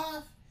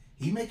alive?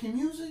 He making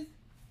music?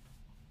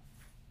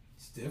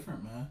 It's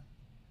different, man.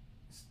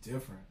 It's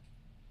different.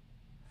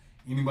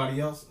 Anybody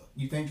else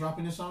you think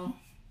dropping this summer?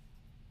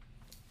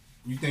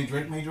 You think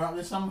Drake may drop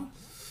this summer?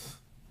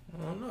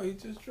 I don't know. He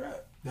just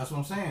dropped. That's what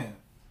I'm saying.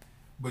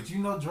 But you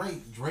know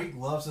Drake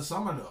loves the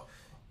summer, though.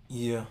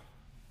 Yeah.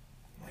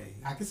 Like,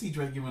 I can see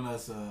Drake giving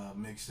us a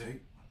mixtape.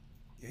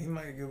 Yeah, he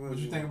might give us. What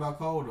you think about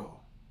Cole, though?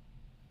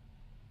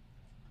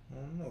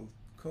 I don't know.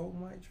 Cole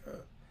might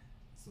drop.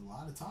 There's a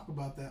lot of talk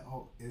about that.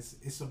 Oh,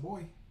 it's a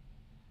boy.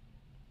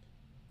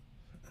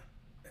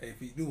 Hey, if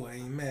he do, I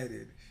ain't mad at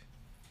it.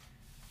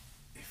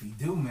 If he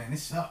do, man,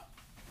 it's up.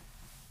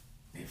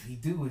 If he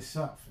do, it's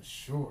up for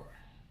sure.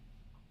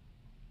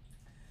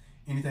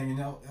 Anything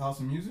else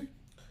in music?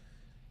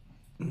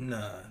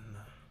 Nah.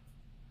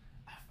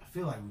 I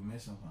feel like we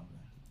missing something.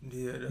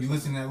 Yeah, that's you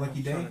listen to that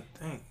Lucky Day?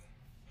 Think.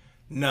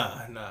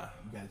 Nah. You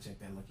gotta check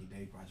that Lucky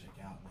Day project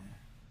out,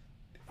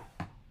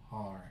 man.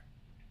 Hard.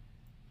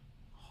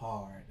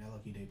 That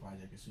Lucky Day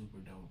project is super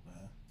dope,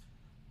 man.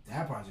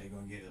 That project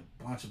gonna get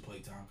a bunch of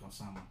playtime come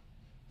summer.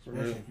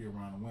 Especially if you're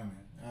around the women.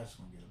 That's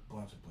gonna get a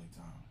bunch of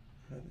playtime.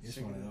 It's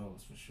one of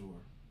those for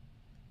sure.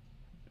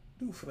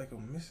 I do feel like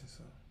I'm missing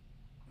something.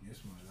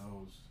 It's one of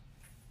those.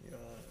 You know,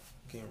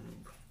 can't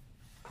remember.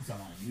 You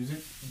talking about music?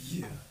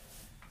 Yeah.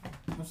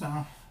 I'm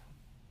saying,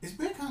 it's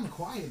been kind of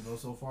quiet though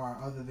so far,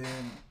 other than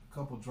a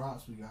couple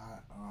drops we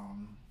got.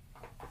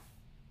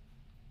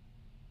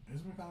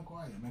 It's been kind of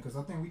quiet, man, because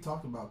I think we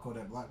talked about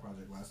Kodak Black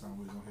Project last time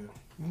we was on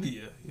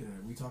here. Yeah.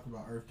 We talked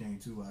about Earth Gang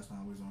 2 last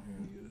time we was on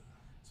here. Yeah.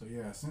 So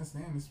yeah, since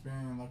then it's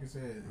been, like I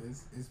said,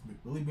 it's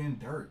really been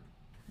Durk.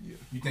 Yeah.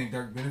 You think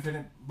Durk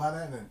benefited by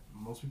that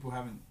most people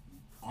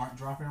aren't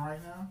dropping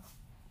right now?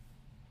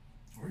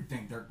 Or you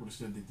think Durk would have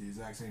still did the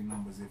exact same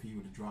numbers if he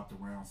would have dropped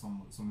around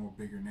some more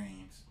bigger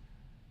names?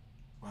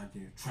 Like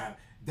Travis.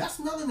 That's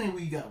another thing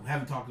we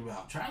haven't talked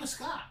about. Travis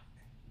Scott.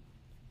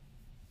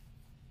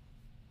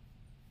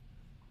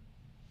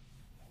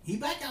 He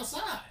back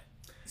outside.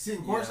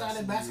 Sitting courtside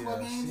at basketball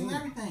games and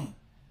everything.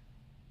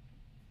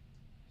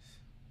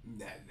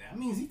 That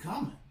means he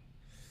coming.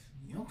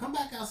 You don't come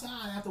back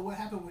outside after what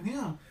happened with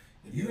him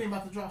if you ain't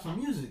about to drop some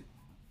music.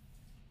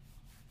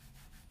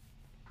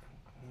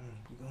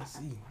 We're gonna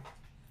see.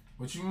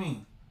 What you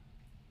mean?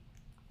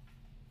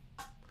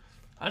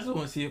 I just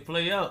want to see it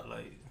play out.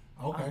 Like,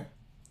 okay.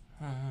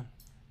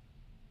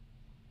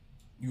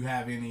 You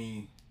have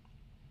any,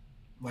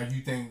 like,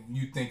 you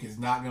think it's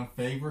not gonna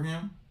favor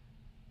him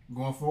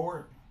going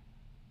forward?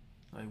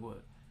 Like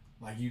what?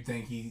 Like, you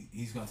think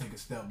he's gonna take a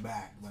step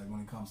back, like when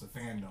it comes to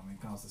fandom, when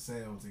it comes to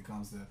sales, it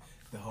comes to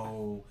the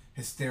whole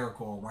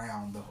hysterical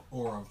around the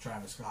aura of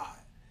Travis Scott.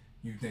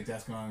 You think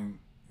that's gonna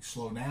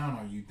slow down,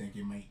 or you think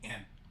it may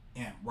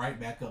amp right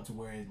back up to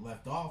where it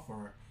left off,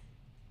 or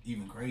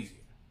even crazier?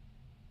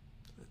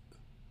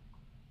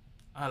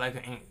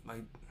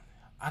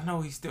 I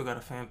know he still got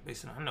a fan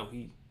base, and I know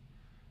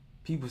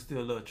people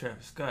still love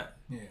Travis Scott.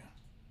 Yeah.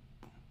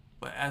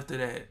 But after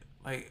that,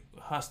 like,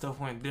 how stuff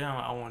went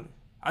down,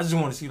 I just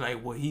want to see,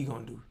 like, what he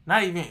gonna do.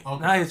 Not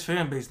his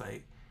fan base,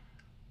 like.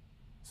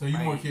 So you're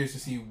more curious to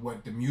see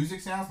what the music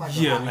sounds like?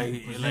 Yeah,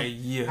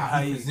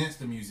 how he presents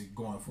the music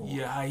going forward.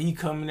 Yeah, how he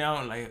coming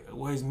out, like,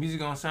 what his music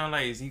gonna sound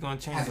like? Is he gonna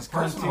change his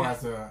person, or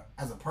content?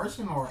 as a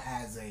person, or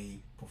as a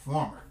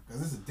performer?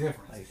 Because there's a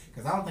difference.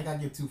 Because I don't think I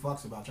give two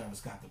fucks about Travis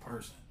Scott the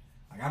person.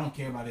 Like, I don't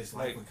care about his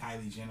life with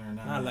Kylie Jenner and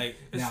nothing. Like,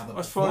 now,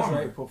 as far as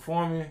like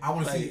performing, I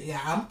want to see.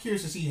 Yeah, I'm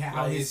curious to see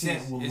how his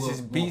set will look. Is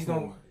his beats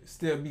gonna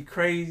still be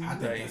crazy? I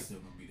think that's still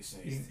gonna be the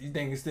same. You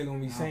think it's still gonna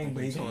be the same,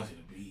 but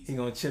he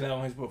gonna chill out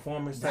on his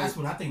performance? That's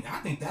what I think. I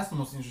think that's the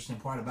most interesting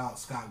part about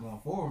Scott going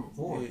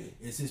forward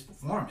is his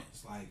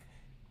performance. Like,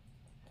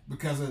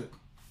 because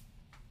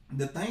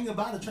the thing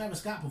about a Travis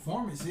Scott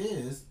performance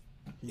is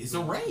it's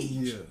a rage.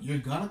 Yeah. You're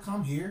gonna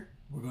come here.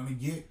 We're gonna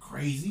get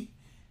crazy.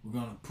 We're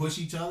gonna push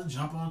each other,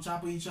 jump on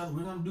top of each other.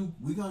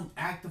 We're gonna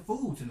act the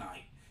fool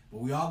tonight.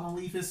 But we all gonna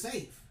leave it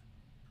safe.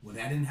 Well,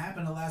 that didn't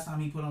happen the last time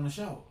he put on the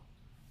show.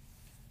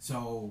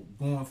 So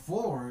going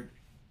forward,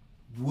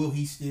 will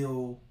he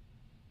still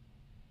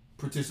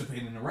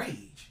participate in the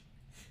rage?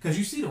 Because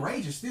you see the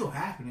rage is still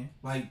happening.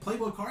 Like,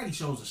 Playboy Cardi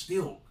shows are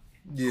still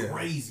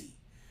crazy.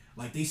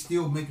 Like, they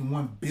still making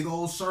one big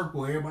old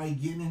circle. Everybody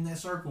getting in that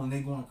circle and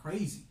they going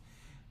crazy.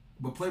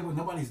 But Playboy,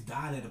 nobody's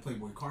died at a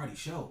Playboy Cardi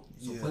show.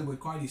 So Playboy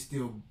Cardi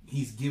still,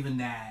 he's giving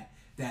that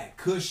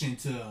cushion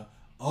to,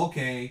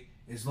 okay,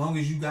 as long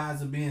as you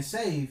guys are being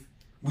safe,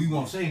 we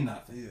won't say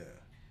nothing. Yeah.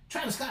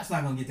 Travis Scott's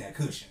not going to get that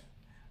cushion.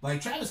 Like,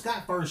 Travis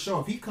Scott first show,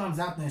 if he comes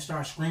out there and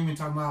starts screaming,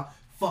 talking about,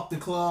 fuck the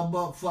club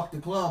up,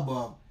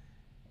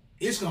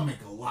 it's going to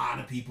make a lot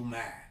of people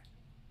mad.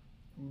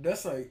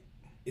 That's like...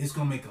 It's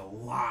going to make a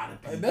lot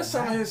of people mad. That's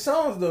some of his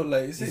songs, though.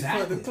 Like,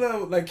 fuck the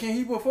club. Like, can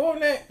he perform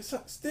that?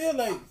 Still,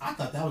 like... I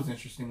thought that was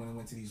interesting when it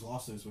went to these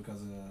lawsuits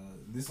because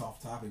this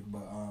off topic,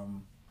 but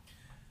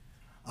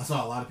I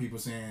saw a lot of people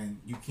saying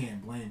you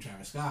can't blame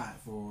Travis Scott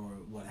for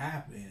what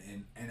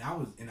happened, and I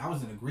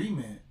was in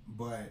agreement.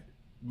 But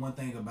one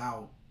thing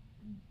about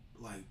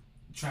like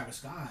Travis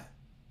Scott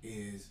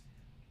is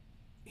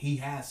he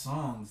has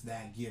songs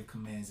that give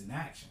commands in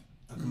action,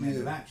 a command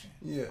of action.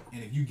 Yeah.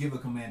 And if you give a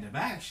command of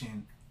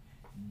action,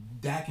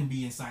 that can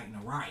be inciting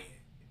a riot.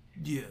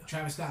 Yeah.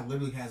 Travis Scott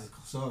literally has a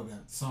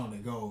song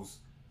that goes,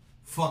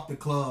 "Fuck the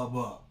club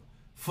up,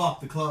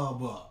 fuck the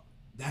club up."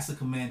 That's a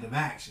command of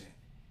action.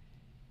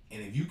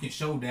 And if you can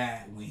show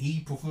that when he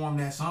performed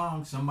that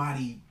song,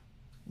 somebody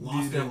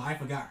lost their life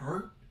or got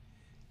hurt,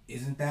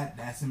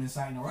 that's him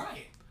inciting a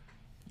riot?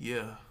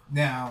 Yeah.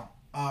 Now,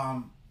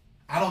 I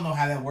don't know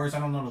how that works. I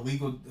don't know the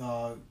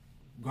legal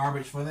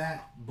garbage for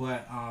that.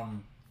 But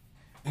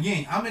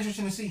again, I'm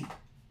interested to see.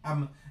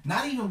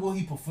 Not even will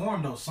he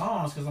perform those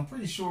songs, because I'm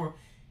pretty sure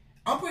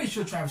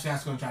Travis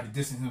Scott's going to try to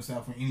distance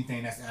himself from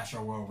anything that's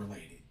Astro World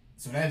related.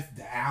 So that's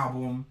the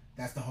album.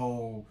 That's the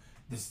whole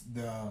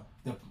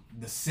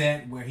the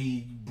set where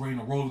he bring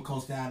the roller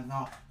coaster out and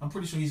all. I'm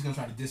pretty sure he's gonna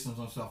try to distance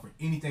himself from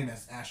anything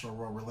that's Astro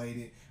World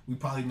related. We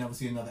probably never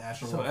see another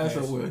Astro World Fest.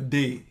 So Astro World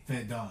dead.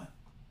 Done.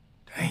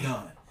 Damn.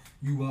 Done.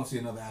 You won't see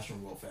another Astro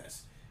World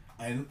Fest,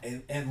 and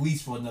at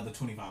least for another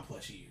 25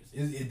 plus years.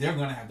 They're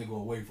gonna have to go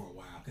away for a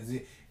while because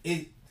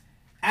it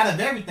out of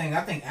everything,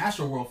 I think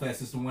Astro World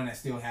Fest is the one that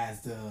still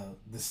has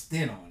the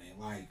stint on it.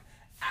 Like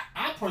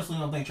I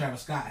personally don't think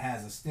Travis Scott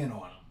has a stint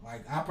on him.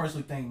 Like, I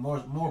personally think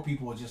more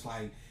people are just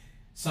like,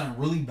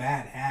 something really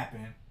bad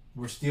happened.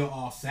 We're still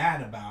all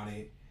sad about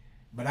it.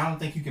 But I don't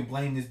think you can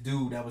blame this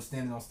dude that was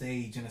standing on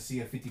stage in a sea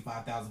of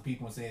 55,000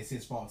 people and say it's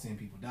his fault 10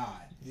 people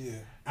died. Yeah.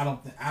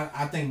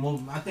 I think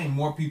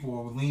more people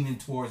are leaning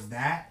towards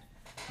that.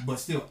 But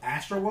still,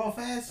 Astro World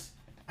Fest,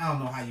 I don't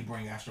know how you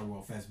bring Astro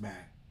World Fest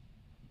back.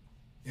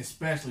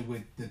 Especially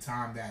with the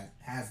time that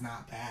has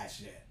not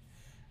passed yet.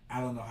 I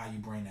don't know how you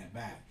bring that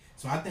back.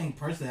 So I think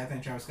Travis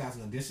Scott's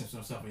going to distance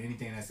himself from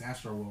anything that's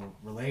Astro World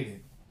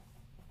related.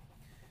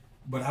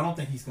 But I don't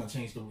think he's going to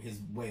change his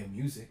way of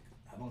music.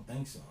 I don't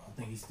think so. I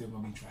think he's still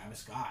going to be Travis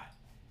Scott.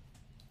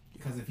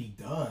 Because if he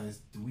does,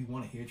 do we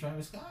want to hear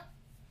Travis Scott?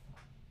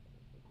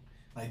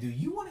 Like, do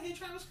you want to hear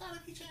Travis Scott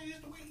if he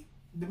changes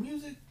the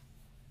music?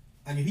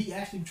 Like, if he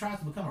actually tries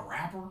to become a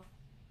rapper?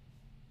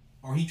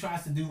 Or he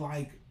tries to get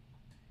like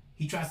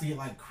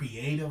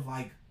creative,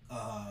 like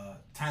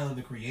Tyler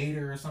the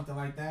Creator or something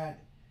like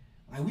that?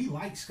 Like, we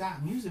like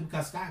Scott music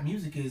because Scott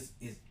music is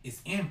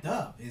amped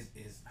up,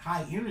 is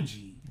high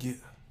energy. Yeah.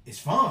 It's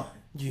fun.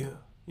 Yeah.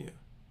 Yeah.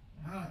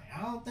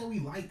 I don't think we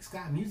like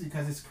Scott music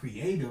because it's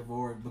creative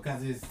or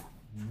because it's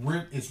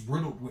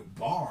riddled with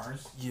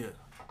bars. Yeah.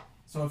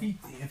 So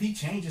if he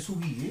changes who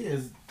he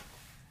is,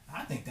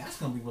 I think that's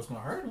gonna be what's gonna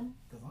hurt him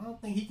because I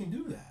don't think he can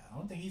do that. I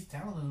don't think he's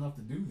talented enough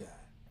to do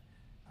that.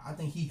 I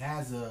think he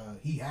has a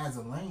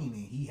lane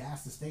and he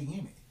has to stay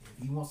in it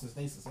if he wants to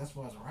stay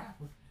successful as a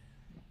rapper.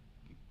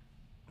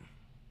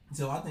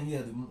 So I think,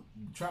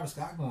 Travis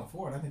Scott going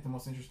forward, I think the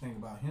most interesting thing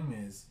about him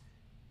is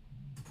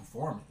the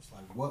performance.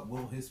 Like, what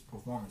will his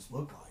performance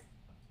look like?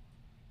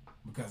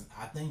 Because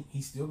I think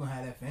he's still going to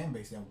have that fan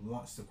base that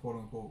wants to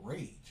quote-unquote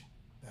rage.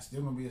 That's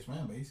still going to be his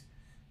fan base.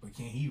 But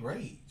can he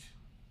rage?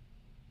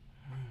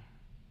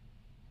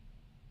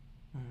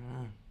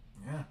 Mm-hmm.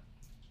 Yeah.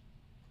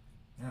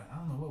 Yeah, I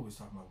don't know what we was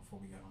talking about before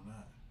we got on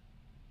that.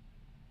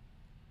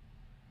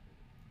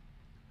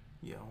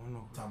 Yeah, I don't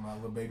know. Talking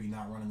about Lil Baby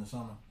not running the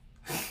summer.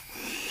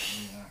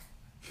 Yeah,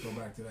 go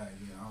back to that.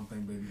 Yeah, I don't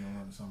think Baby don't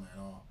run the summer at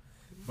all.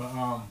 But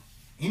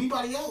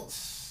anybody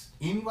else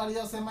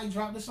that might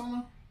drop this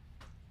summer?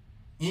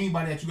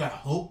 Anybody that you got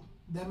hope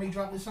that may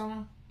drop this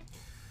summer?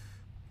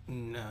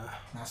 Nah.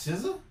 Not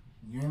SZA?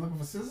 You ain't looking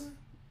for SZA?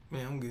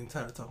 Man, I'm getting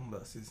tired of talking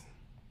about SZA.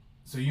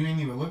 So you ain't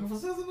even looking for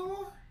SZA no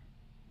more?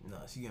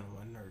 Nah, she getting on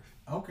my nerve.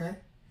 Okay.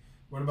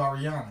 What about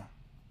Rihanna?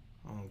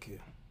 I don't care.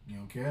 You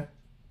don't care?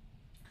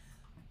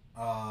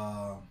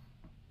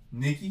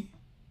 Nicki?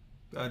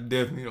 I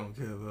definitely don't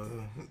care about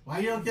her. Why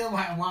you don't care?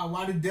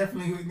 Why did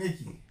definitely with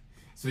Nicki?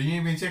 So you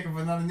ain't been checking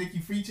for another Nicki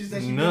features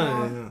that she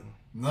None.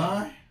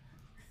 None?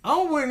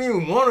 I wouldn't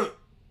even want to.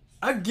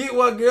 I get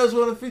why girls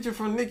want to feature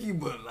from Nicki,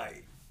 but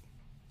like,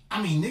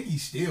 I mean,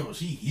 Nicki's still,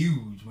 she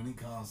huge when it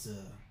comes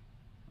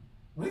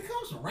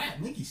to rap.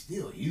 Nicki's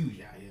still huge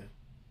out here.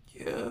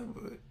 Yeah,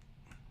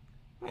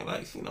 but Ain't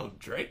like she no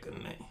Drake or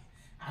nothing.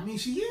 I mean,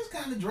 she is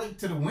kind of Drake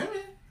to the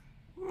women.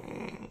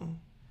 Mm.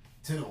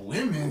 To the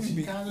women,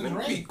 she kind of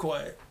Drake. Be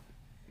quiet.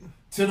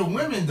 To the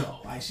women, though.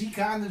 Like, she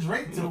kind of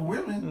Drake to the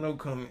women. No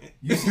comment.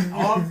 You see,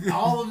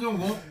 all of them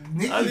want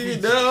Nicki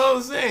features. That's what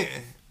I'm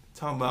saying.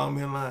 Talking about I'm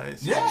in line.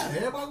 Yeah,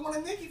 everybody want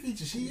a Nicki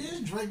feature. She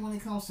is Drake when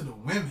it comes to the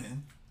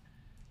women.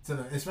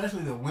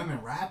 Especially the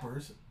women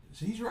rappers.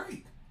 She's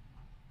Drake.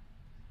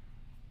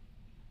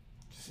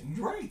 She's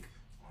Drake.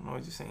 No,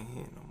 it just ain't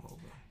hitting no more,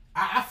 bro.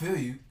 I feel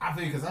you.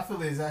 Because I feel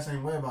the exact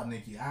same way about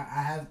Nicki.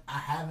 I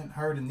haven't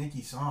heard a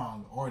Nicki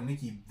song or a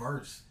Nicki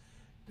verse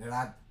that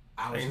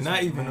I was ain't just not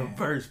like, even man. a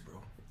verse,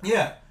 bro.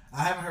 Yeah,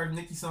 I haven't heard a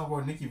Nicki song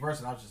or a Nicki verse,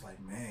 and I was just like,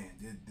 man,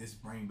 did this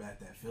bring back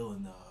that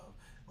feeling of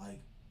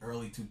like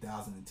early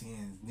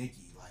 2010s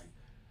Nicki?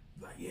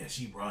 Like yeah,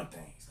 she run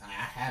things. I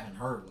haven't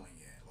heard one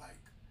yet.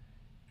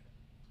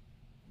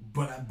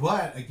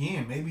 But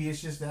again, maybe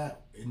it's just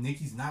that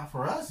Nicki's not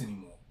for us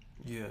anymore.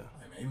 Yeah.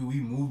 Like maybe we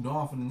moved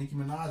on from the Nicki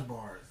Minaj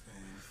bars,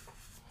 and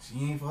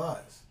she ain't for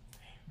us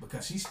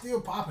because she's still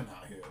popping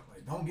out here.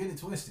 Like, don't get it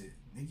twisted.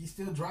 Nicki's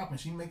still dropping.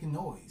 She making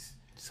noise.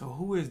 So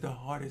who is the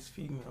hardest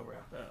female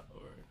rapper out?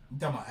 Or You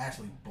talking about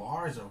actually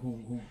bars or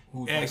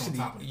who's actually, like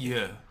on top of the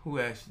yeah, who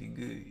actually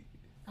good?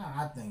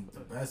 I think the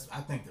best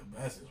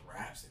is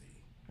Rhapsody.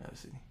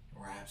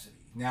 Rhapsody.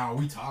 Now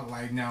we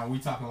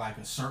talking like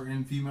a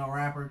certain female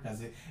rapper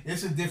because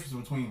it's a difference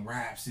between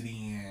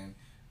Rhapsody and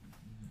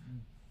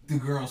the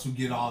girls who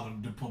get all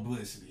of the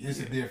publicity. It's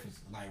a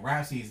difference. Like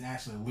Rhapsody is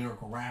actually a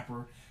lyrical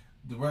rapper.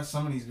 The rest,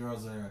 some of these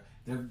girls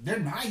they're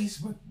nice,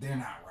 but they're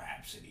not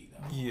Rhapsody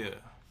though. Yeah.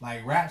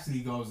 Like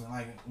Rhapsody goes in,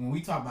 like when we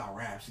talk about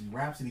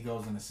Rhapsody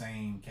goes in the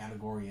same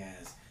category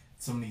as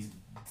some of these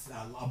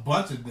a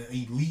bunch of the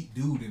elite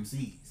dude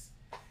MCs.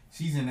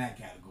 She's in that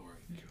category.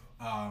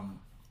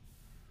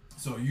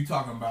 So you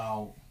talking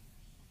about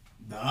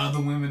the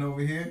other women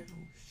over here?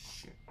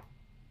 Shit.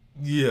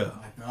 Yeah.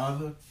 Like the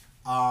other?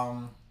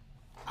 I'll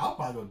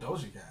probably go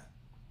Doja Cat.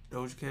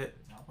 Doja Cat?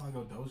 I'll probably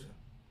go Doja.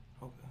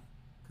 Okay.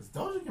 Because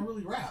Doja can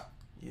really rap.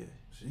 Yeah.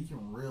 She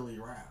can really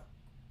rap.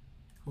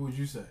 Who would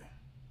you say?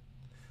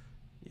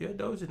 Yeah,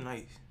 Doja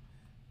nice.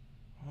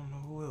 I don't know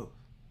who else.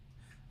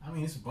 I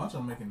mean, it's a bunch of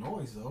them making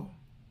noise, though.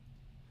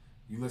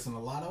 You listen to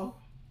Lotto?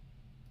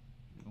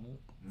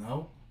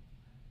 No.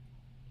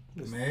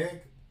 Listen.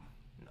 Meg?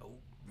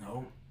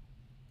 No.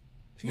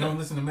 You got, don't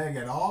listen to Meg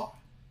at all?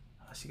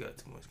 She got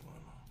too much going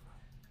on.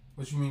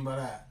 What you mean by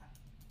that?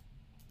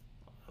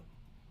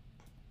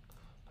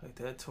 Like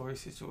that Tory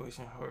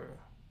situation, her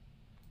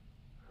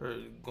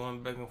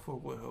going back and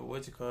forth with her,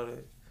 what you call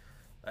it?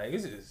 Like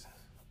it's just,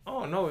 I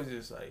don't know. It's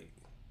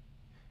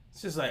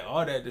just like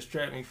all that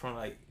distract me from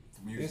like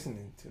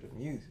listening to the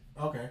music.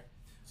 Okay,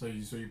 so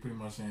you pretty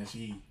much saying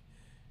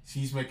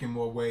she's making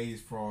more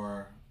waves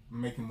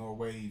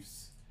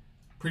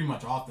pretty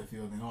much off the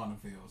field than on the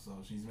field. So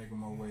she's making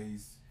more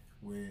waves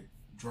with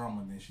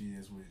drama than she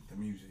is with the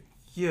music.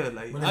 Yeah,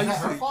 like. But is that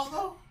her fault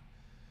though?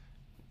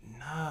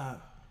 Nah.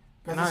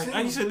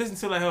 I used to listen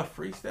to like her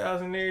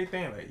freestyles and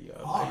everything. Like,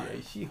 yo,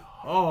 like, she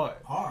hard.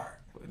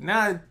 But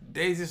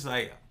nowadays it's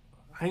like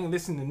I ain't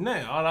listen to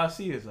nothing. All I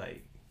see is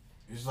like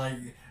it's like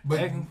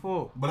back and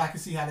forth. But I can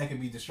see how that can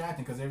be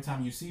distracting because every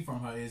time you see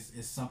from her is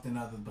something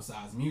other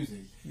besides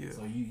music. Yeah.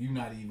 So you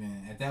not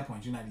even at that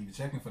point you're not even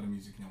checking for the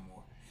music no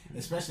more.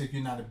 Especially if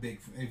you're not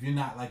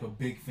like a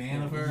big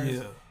fan of hers.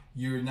 Yeah.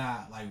 You're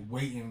not like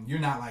waiting. You're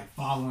not like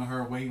following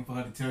her, waiting for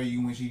her to tell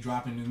you when she's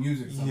dropping new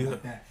music or something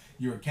like that.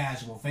 You're a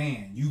casual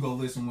fan. You go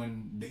listen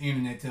when the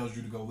internet tells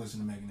you to go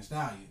listen to Megan Thee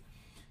Stallion.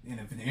 And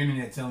if the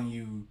internet telling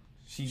you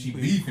she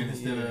beefing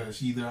instead of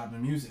she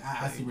dropping music,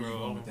 I see where you're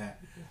going with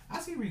that. I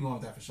see where you're going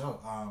with that for sure.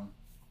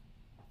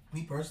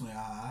 Me personally,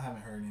 I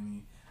haven't heard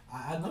any.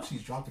 I know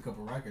she's dropped a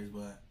couple records,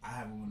 but I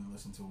haven't went to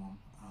listen to them.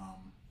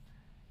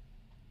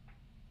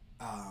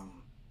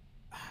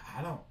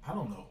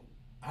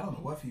 I don't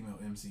know what female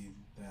MC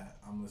that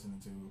I'm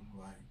listening to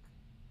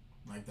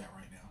like that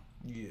right now.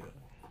 Yeah.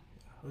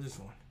 I just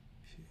want.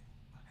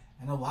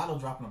 I know Lotto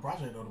dropping a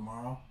project though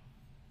tomorrow,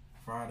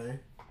 Friday.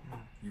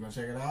 You gonna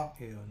check it out?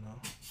 Hell no.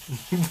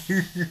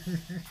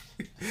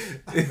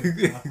 I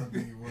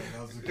think you would.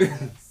 That was a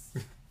guess.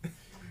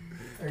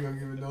 I ain't gonna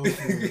give it no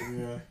shit.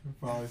 Yeah,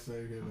 probably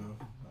say here though.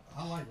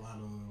 I like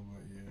Lotto though,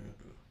 but yeah.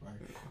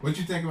 Right. What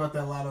you think about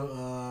that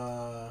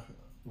Lotto?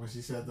 When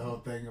she said the whole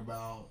thing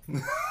about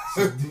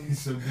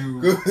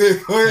subdue. Go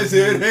ahead,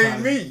 say it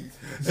ain't me.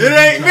 It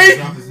ain't me.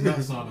 Drop his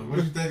nuts on her. What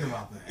did you think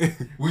about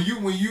that? When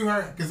you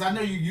heard, because I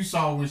know you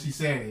saw when she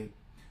said it.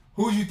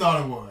 Who you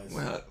thought it was?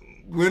 Well,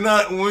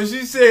 when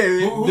she said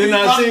it, who then you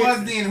thought it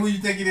was then? Who you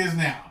think it is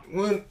now?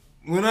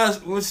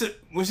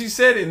 When she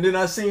said it, and then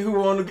I seen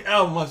who on the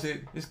album, I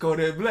said it's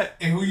Kodak Black.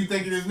 And who you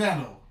think it is now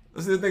though?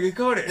 I still think it's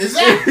Kodak.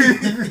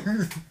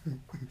 Exactly.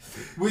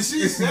 When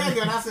she said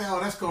that, I said, "Oh,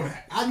 that's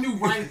Kodak." I knew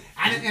right,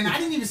 I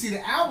didn't even see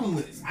the album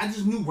list. I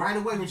just knew right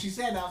away when she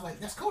said that. I was like,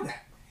 "That's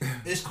Kodak.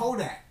 It's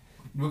Kodak,"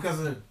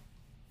 because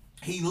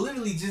he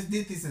literally just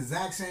did this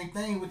exact same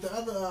thing with the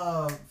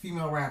other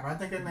female rapper. I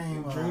think her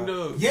name.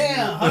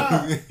 Yeah,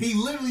 her. He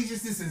literally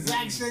just did this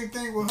exact same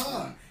thing with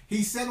her.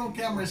 He said on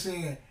camera,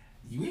 saying,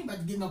 "You ain't about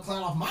to get no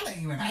clout off my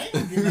name, and I ain't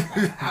gonna get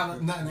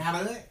nothing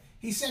out of it."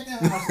 He said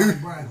that, and I was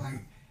like, "Bro,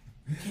 like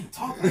you can't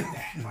talk like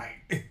that."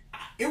 Like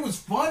it was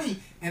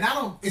funny, and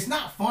it's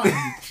not funny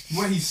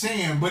what he's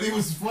saying, but it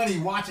was funny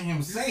watching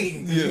him say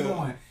it. Yeah.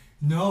 Going,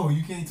 "No,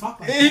 you can't talk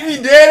like that." He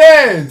be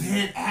dead ass.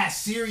 Dead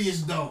ass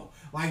serious though,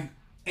 like.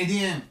 And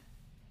then,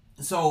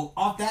 so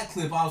off that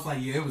clip, I was like,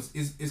 yeah,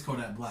 it's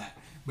Kodak Black.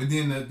 But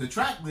then the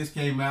track list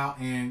came out,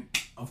 and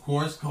of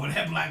course,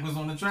 Kodak Black was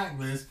on the track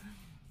list.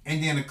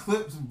 And then a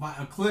clip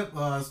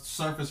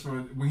surfaced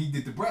for when he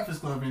did the Breakfast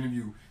Club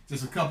interview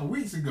just a couple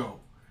weeks ago,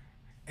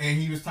 and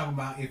he was talking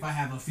about if I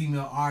have a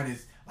female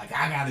artist, like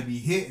I gotta be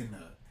hitting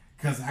her,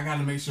 cause I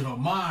gotta make sure her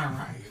mind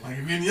right. Like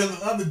if any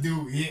other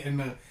dude hitting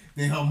her,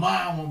 then her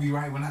mind won't be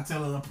right when I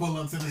tell her to pull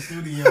up to the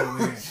studio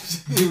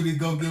and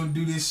go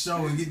do this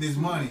show and get this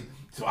money.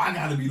 So I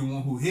gotta be the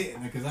one who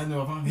hitting her, because I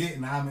know if I'm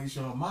hitting her, I make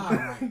sure her mind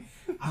right.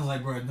 I was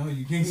like, bro, no,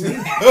 you can't say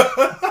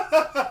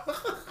that.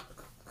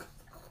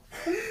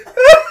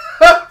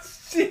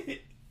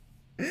 Shit.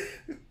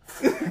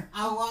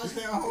 I watched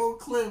that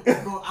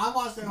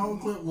whole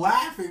clip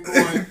laughing,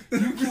 going,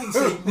 you can't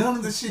say none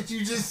of the shit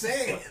you just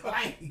said.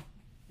 Like,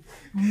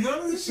 none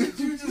of the shit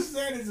you just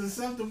said is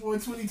acceptable in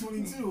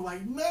 2022.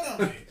 Like, none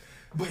of it.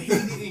 But he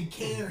didn't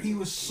care. He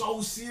was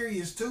so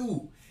serious,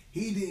 too.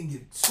 He didn't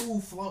get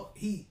too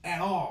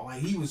at all.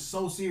 Like, he was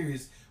so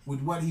serious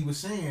with what he was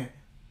saying.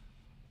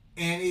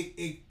 And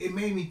it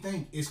made me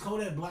think, is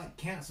Kodak Black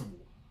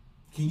cancelable?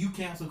 Can you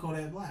cancel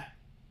Kodak Black?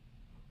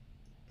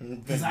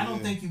 Because I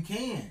don't think you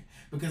can.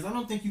 Because I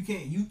don't think you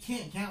can. You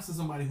can't cancel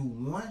somebody who,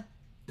 one,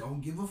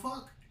 don't give a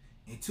fuck,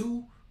 and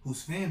two,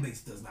 whose fan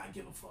base does not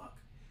give a fuck.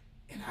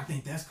 And I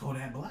think that's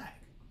Kodak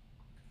Black.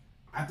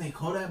 I think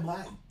Kodak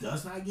Black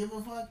does not give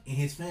a fuck, and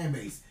his fan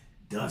base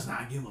does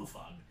not give a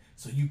fuck.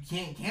 So you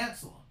can't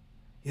cancel him.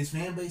 His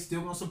fan base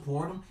still gonna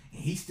support him,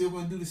 and he's still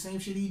gonna do the same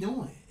shit he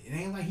doing. It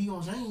ain't like he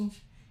gonna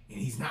change, and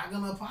he's not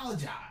gonna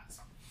apologize.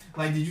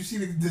 Like, did you see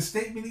the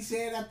statement he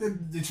said after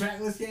the track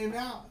list came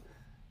out?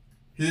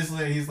 He's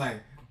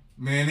like,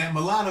 man, that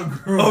mulatto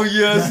girl. Oh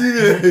yeah, I see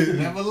that.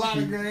 That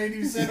mulatto girl ain't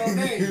even said no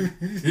name.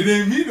 It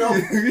ain't me though.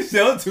 You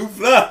sound too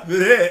fly for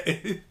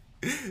that.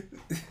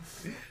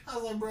 I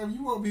was like, bro, if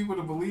you want people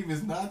to believe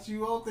it's not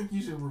you, I don't think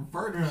you should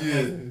refer to her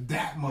as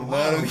that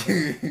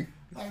mulatto.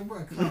 Like,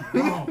 bro,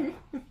 come on.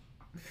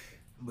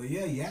 But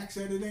yeah, Yak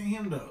said it ain't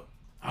him though.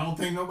 I don't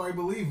think nobody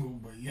believe him,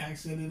 but Yak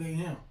said it ain't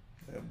him.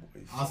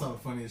 I saw the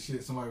funniest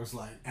shit. Somebody was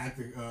like,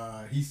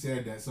 he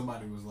said that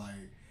somebody was like,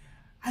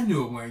 I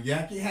knew it wasn't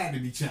Yak. It had to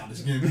be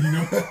Childish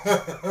Gambino.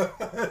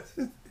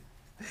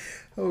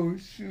 Oh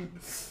shoot.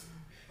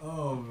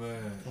 Oh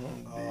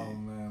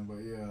man. But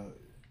yeah,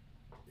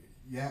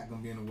 Yak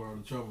gonna be in the world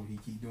of trouble. He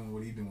keep doing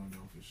what he doing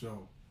though, for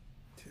sure.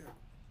 Terrible.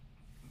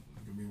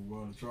 Gonna be in the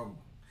world of trouble.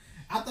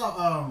 I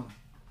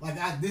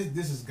thought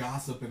this is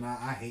gossip, and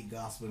I hate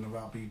gossiping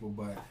about people,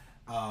 but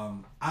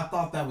I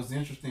thought that was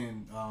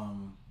interesting.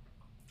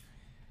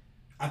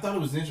 I thought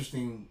it was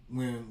interesting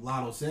when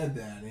Lotto said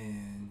that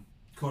and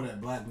Kodak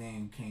Black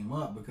name came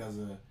up because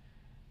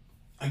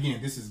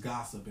again, this is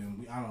gossip,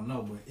 and I don't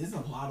know, but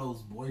isn't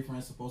Lotto's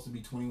boyfriend supposed to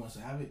be 21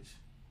 Savage?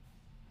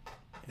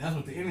 That's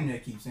what the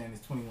internet keeps saying,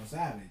 is 21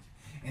 Savage.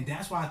 And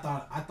that's why I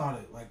thought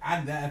it, like,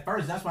 at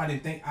first, that's why I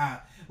didn't think,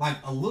 like,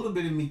 a little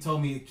bit of me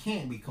told me it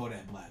can't be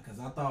Kodak Black, because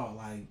I thought,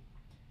 like,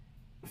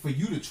 for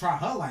you to try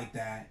her like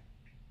that,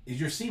 is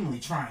you're seemingly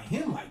trying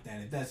him like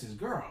that, if that's his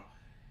girl.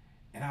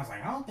 And I was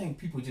like, I don't think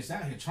people just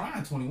out here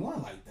trying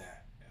 21 like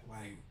that.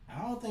 Like,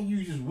 I don't think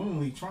you just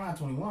willingly trying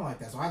 21 like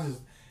that. So I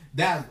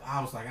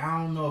was like, I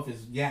don't know if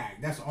it's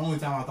Yak. That's the only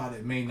time I thought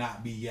it may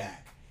not be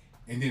Yak.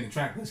 And then the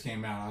track list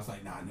came out, I was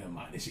like, nah, never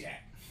mind, it's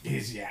Yak.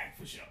 It's Yak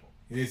for sure.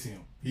 It's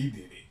him. He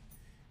did it.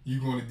 You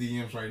going to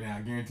DMs right now,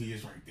 I guarantee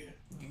it's right there.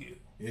 Yeah.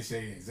 It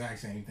say the exact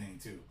same thing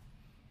too.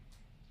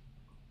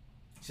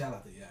 Shout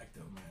out to Yak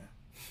though, man.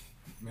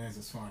 Man's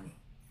just funny.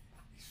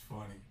 He's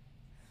funny.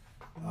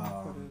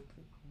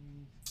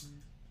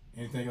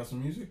 Anything else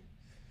from music?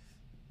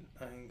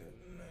 I ain't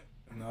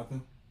got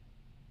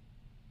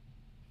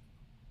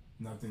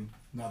nothing.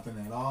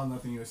 Nothing at all.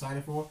 Nothing you're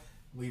excited for.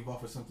 Leave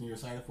off with something you're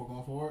excited for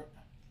going forward.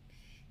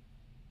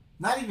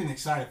 Not even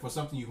excited for,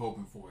 something you're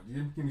hoping for.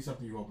 Give me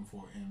something you're hoping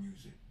for in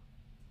music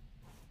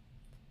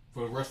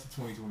for the rest of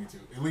 2022.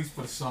 At least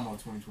for the summer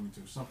of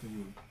 2022. Something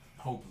you're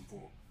hoping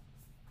for.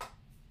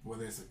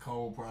 Whether it's a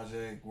Cole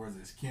project, whether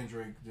it's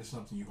Kendrick, just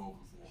something you're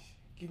hoping for.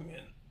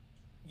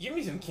 Give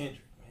me some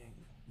Kendrick,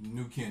 man.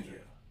 New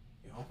Kendrick.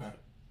 Yeah.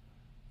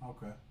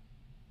 Okay.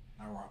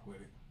 I rock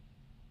with it.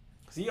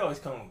 Cause he always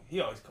come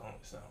with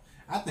something.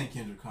 I think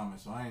Kendrick coming,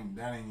 so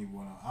that ain't even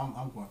what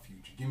I'm going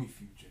Future. Give me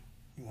Future.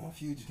 You want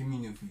Future? Give me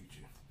new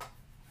Future.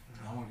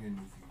 I want to hear new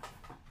Future.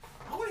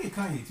 I want to hear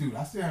Kanye too.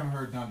 I still haven't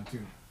heard Donda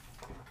too.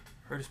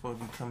 Heard it's supposed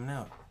to be coming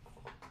out.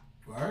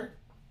 Word?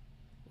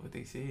 What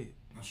they said.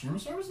 On streaming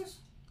services?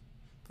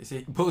 They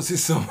said he posted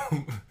some.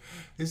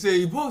 They said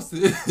he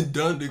posted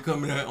Thunder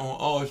coming out on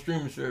all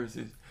streaming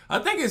services. I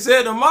think it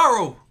said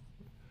tomorrow,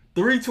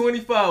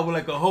 325 with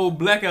like a whole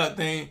blackout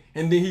thing,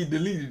 and then he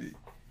deleted it.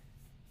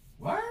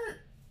 What?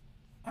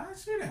 I didn't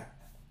see that.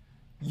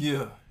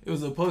 Yeah, it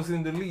was a post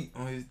and delete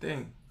on his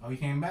thing. Oh, he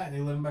came back.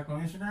 They let him back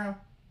on Instagram.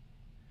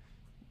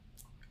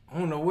 I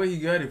don't know where he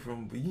got it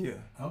from, but yeah.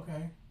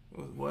 Okay. It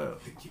was wild.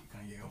 They keep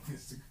Kanye on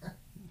Instagram.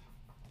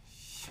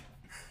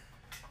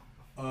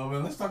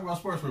 Well, let's talk about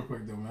sports real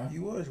quick, though, man. He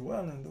was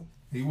wilding though.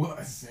 He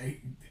was.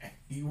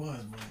 He was,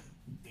 but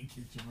they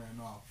kicked your man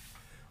off.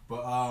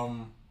 But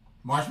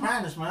March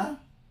Madness, man.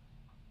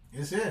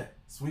 It's it.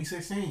 Sweet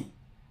 16.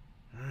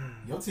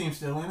 Your team's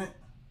still in it.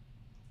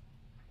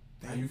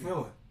 How you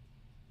feeling?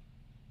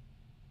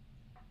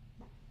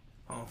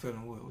 I'm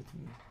feeling what? What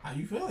you mean? How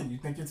you feeling? You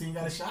think your team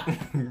got a shot?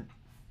 You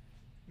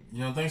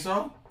don't think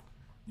so?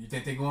 You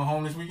think they going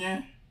home this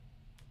weekend?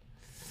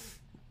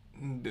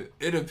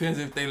 It depends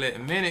if they let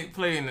Minnick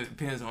play, and it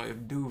depends on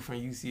if dude from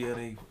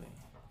UCLA play.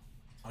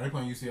 Are they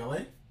playing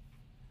UCLA?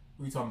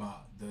 Who you talking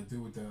about? The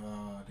dude with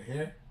the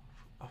hair?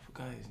 I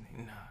forgot his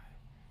name. Nah.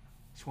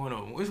 It's one of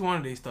them. Which one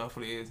of they star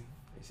players?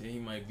 They said he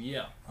might be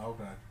out.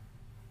 Okay.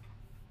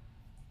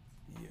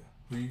 Yeah.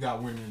 Who you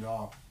got winning it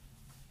all?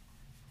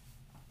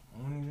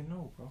 I don't even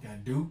know, bro.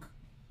 Got Duke?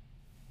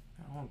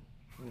 I don't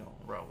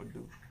rock with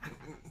Duke.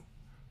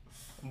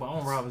 But I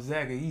don't rock with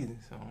Zaga either,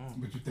 so I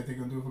don't. But you think they're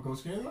going to do it for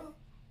Coach K, though?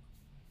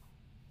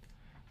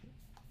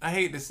 I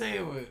hate to say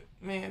it, but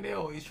man, they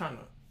always trying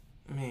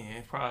to.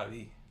 Man,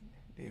 probably.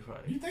 They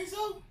probably. You think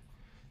so?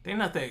 They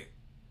not that.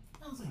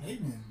 I was like, they've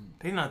been.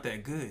 They not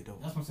that good though.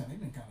 That's what I'm saying. They've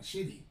been kind of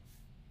shitty.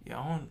 Yeah,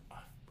 I don't.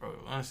 Bro,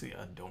 honestly,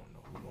 I don't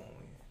know who's gonna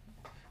win.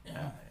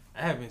 Yeah.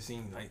 I haven't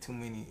seen like too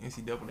many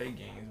NCAA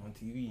games on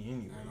TV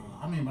anyway.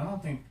 I mean, but I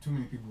don't think too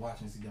many people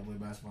watch NCAA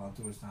basketball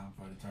until it's time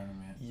for the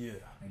tournament. Yeah.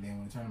 And then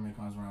when the tournament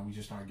comes around, we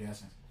just start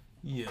guessing.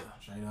 Yeah.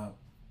 Straight up.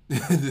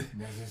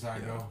 That's just how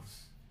it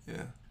goes.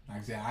 Yeah. Like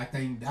I said, I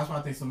think that's why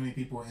I think so many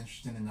people are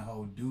interested in the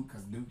whole Duke,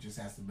 because Duke just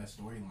has the best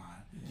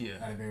storyline. Yeah.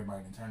 Out of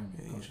everybody in the tournament.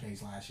 Yeah. Coach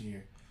K's last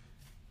year,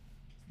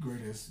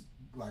 greatest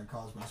like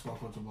college basketball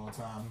coach of all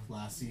time.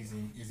 Last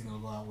season, is he gonna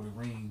go out with a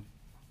ring?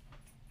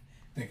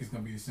 I think it's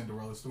gonna be the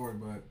Cinderella story,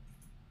 but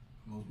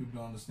most people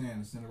don't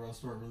understand the Cinderella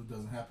story really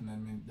doesn't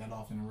happen that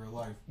often in real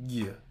life.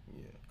 Yeah.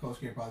 Yeah. Coach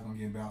K probably gonna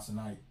get bounced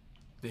tonight.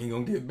 They ain't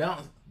gonna get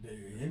bounced.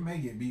 They may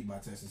get beat by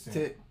Texas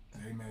Tech.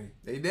 They may.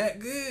 They that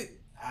good?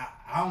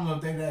 I don't know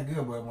if they that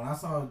good, but when I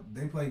saw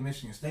they played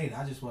Michigan State,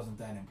 I just wasn't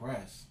that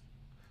impressed.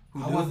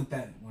 Wasn't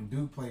that when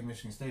Duke played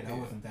Michigan State, I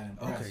wasn't that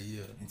impressed. Okay,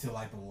 yeah. Until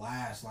like the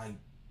last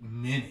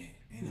minute.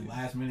 And the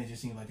last minute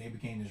just seemed like they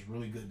became this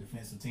really good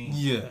defensive team.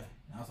 Yeah.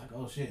 And I was like,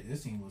 oh shit,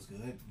 this team was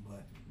good.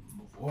 But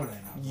before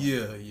that, I was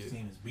like, this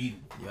team is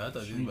beatable. Yeah, I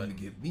thought you was about to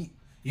get beat.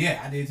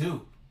 Yeah, I did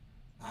too.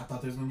 I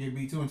thought they was gonna get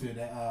beat too until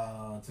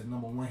that to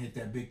number one hit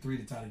that big three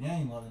to tie the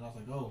game up, and I was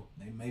like, oh,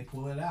 they may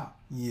pull it out.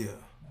 Yeah.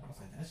 I was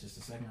like, that's just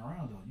the second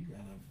round though. You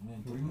gotta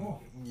win 3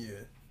 more.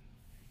 Yeah.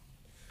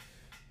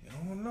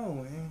 I don't know,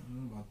 man. I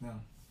don't know about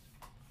them.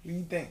 What do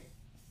you think?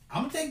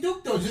 I'm gonna take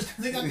Duke though, just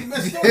because they got the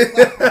best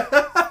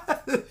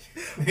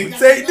storyline.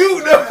 Take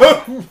Duke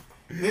though.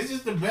 It's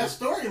just the best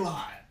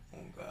storyline.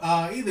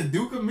 Oh, either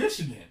Duke or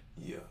Michigan.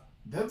 Yeah.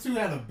 Them two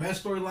have the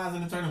best storylines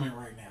in the tournament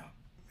right now.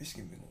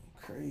 Michigan been going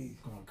crazy.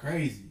 Going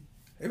crazy.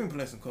 They've been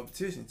playing some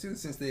competition too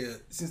since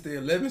they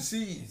 11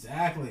 seeds.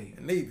 Exactly.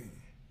 And they been.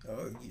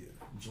 Oh yeah.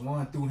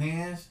 Juwan threw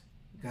hands.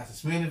 Got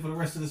suspended for the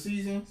rest of the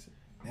season.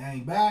 Now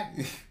he back.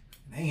 And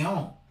they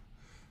on.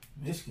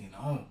 Michigan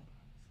on.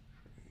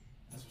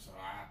 That's what's up.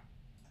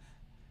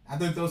 I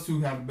think those two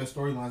have the best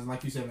storylines.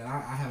 Like you said, man,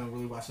 I haven't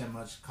really watched that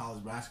much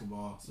college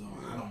basketball, so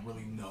I don't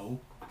really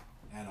know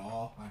at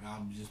all. Like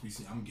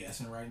I'm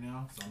guessing right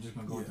now, so I'm just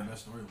gonna go with the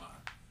best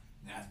storyline.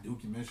 That's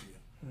Duke and Michigan.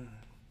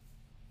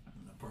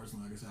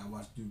 Personally, like I said, I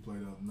watched Duke play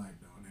the other night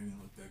though, and they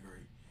didn't look that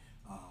great.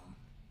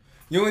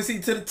 You want to see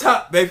to the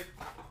top, baby.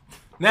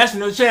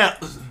 National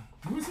champs.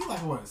 You would see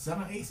like what,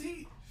 7 or 8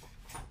 seed?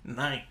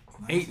 9.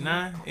 8,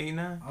 9, 8,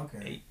 9. Okay.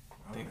 8.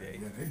 I think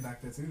Yeah, they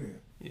knocked that too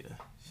there. Yeah.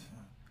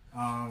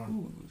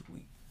 Ooh, it was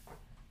weak.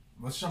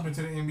 Let's jump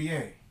into the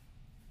NBA.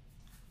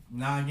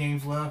 9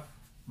 games left,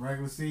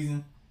 regular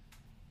season.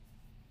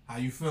 How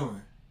you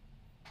feeling?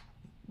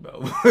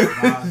 About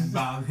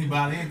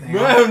anything.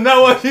 Bro, I have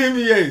not watched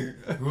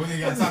NBA. We only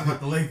got to talk about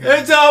the Lakers.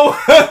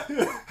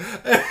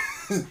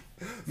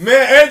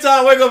 Every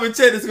time I wake up and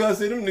check this, I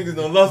say them niggas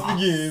done lost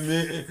again,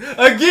 man.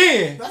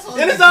 Again.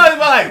 And it's always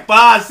about like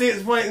 5,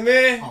 6 points,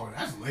 man. Oh,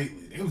 that's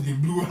lately. They was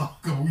getting blew out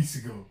a couple weeks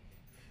ago.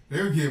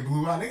 They were getting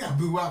blew out. They got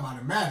blew out by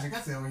the Magic.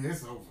 I said, oh yeah,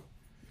 it's over.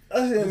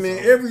 I said, man,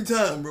 every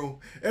time, bro.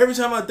 Every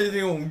time I think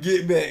they gonna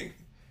get back,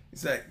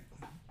 it's like,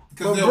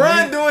 but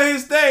Brian doing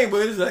his thing,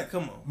 but it's like,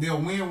 come on.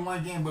 They'll win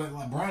one game, but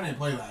like Brian didn't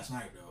play last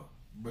night though.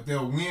 But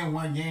they'll win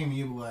one game, and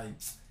you'll be like,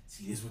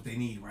 see, this is what they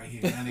need right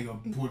here. Now they gonna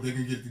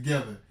get it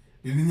together.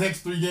 In the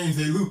next 3 games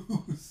they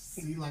lose.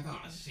 See, like, oh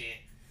shit,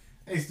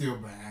 they still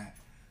bad.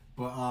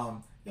 But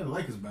yeah, the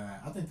Lakers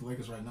bad. I think the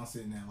Lakers right now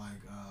sitting at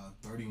like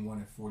 31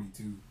 and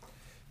 42.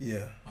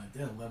 Yeah. Like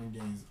they're 11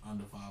 games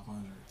under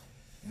 500,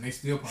 and they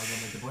still probably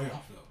gonna make the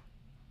playoffs though.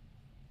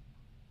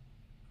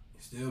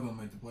 Still gonna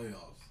make the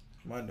playoffs.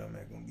 My dumb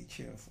man gonna be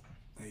cheering for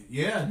him.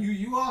 Yeah,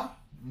 you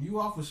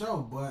are for sure.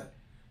 But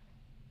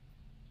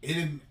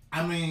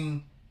I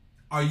mean,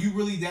 are you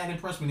really that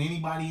impressed with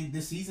anybody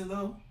this season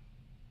though?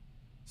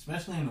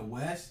 Especially in the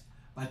West.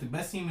 Like the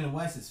best team in the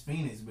West is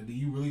Phoenix, but do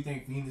you really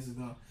think Phoenix is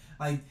gonna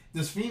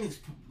does Phoenix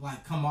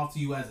like come off to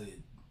you as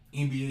an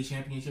NBA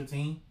championship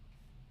team?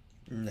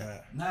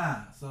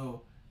 Nah.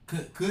 So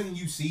couldn't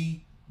you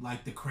see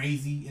like the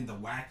crazy and the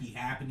wacky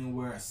happening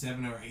where a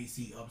 7 or 8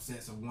 seed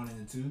upsets a 1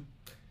 and a 2?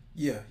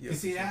 Yeah. You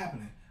see it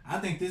happening. I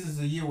think this is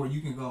a year where you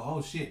can go,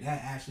 oh shit,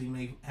 that actually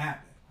may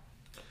happen.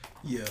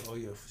 Yeah, for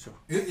sure.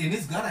 And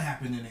it's gonna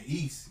happen in the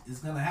East. It's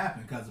gonna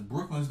happen because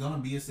Brooklyn's gonna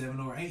be a 7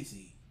 or 8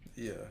 seed.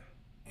 Yeah.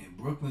 And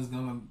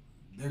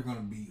they're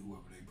gonna beat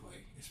whoever they play,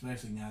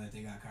 especially now that they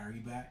got Kyrie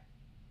back.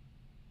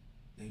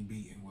 They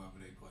beating whoever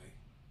they play.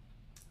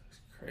 It's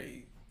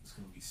crazy. It's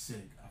gonna be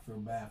sick. I feel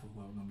bad for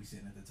whoever's gonna be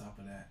sitting at the top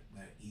of that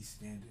East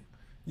standing.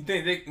 You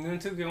think them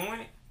two can win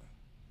it?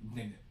 You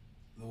think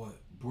what?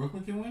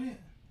 Brooklyn can win it?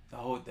 The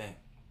whole thing.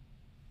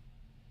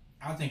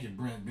 I think if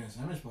Ben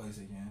Simmons plays,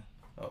 they can.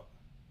 Oh.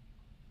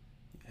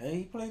 Hey,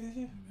 he played this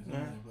year? Ben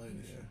Simmons ain't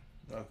played this year.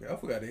 Okay, I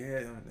forgot they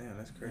had him. Damn,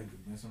 that's crazy.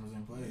 Ben Simmons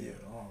ain't played yet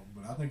at all.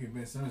 But I think if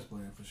Ben Simmons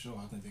playing for sure,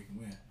 I think they can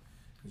win.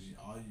 Because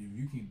if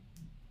you can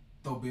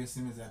throw Ben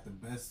Simmons at the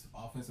best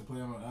offensive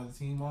player on the other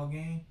team all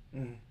game,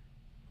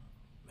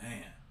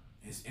 man.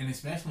 And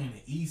especially in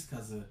the East,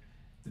 because the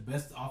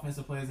best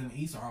offensive players in the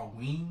East are all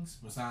wings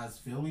besides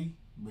Philly.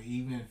 But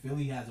even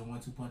Philly has a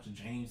 1-2 punch of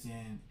James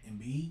and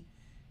Embiid.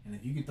 And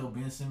if you can throw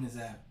Ben Simmons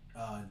at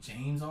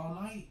James all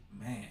night,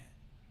 man,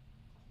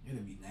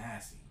 it'll be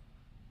nasty.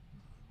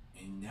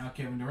 And now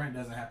Kevin Durant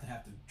doesn't have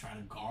to try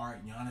to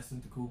guard Giannis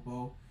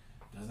Antetokounmpo.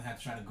 Doesn't have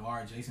to try to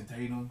guard Jason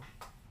Tatum.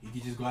 He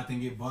can just go out there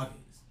and get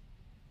buckets.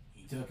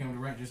 You tell Kevin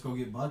Durant just go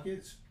get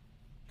buckets,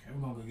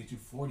 Kevin gonna go get you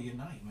 40 a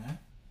night, man.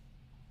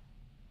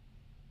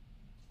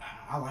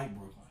 I like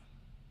Brooklyn.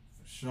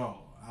 For sure.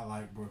 I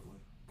like Brooklyn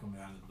coming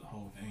out of the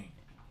whole thing.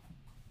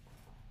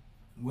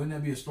 Wouldn't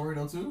that be a story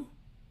though too?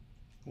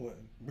 What?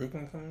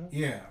 Brooklyn coming up?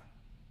 Yeah.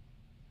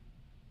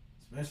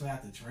 Especially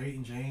after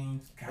trading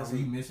James,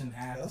 Kyrie missing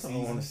half the season.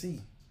 That's what I want to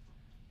see.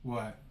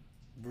 What?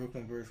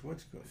 Brooklyn versus what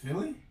you go?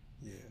 Philly?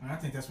 Yeah. I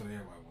think that's what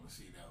everybody want to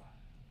see though.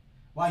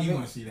 Why you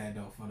want to see that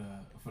though? For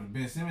the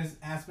Ben Simmons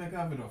aspect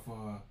of it, or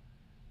for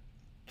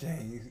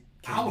James?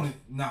 I want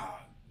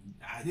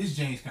to this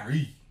James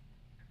Kyrie.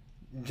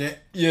 Yeah,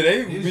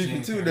 they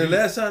beefing too. The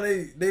last time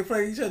they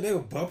played each other, they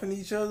were bumping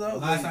each other out.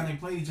 Last time they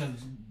played each other,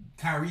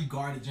 Kyrie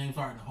guarded James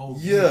Harden the whole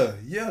game.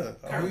 Yeah.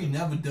 Kyrie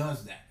never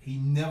does that. He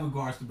never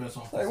guards the best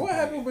offensive player. Like, what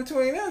happened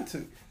between them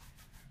two?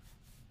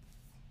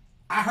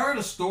 I heard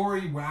a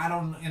story where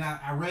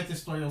I read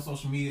this story on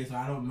social media, so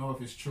I don't know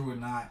if it's true or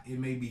not. It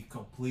may be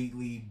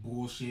completely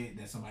bullshit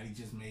that somebody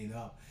just made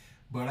up.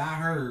 But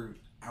I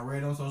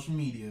read on social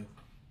media,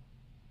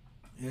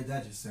 yeah,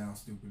 that just sounds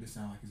stupid. It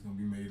sounds like it's going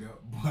to be made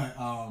up.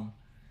 But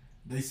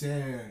they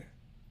said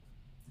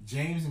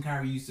James and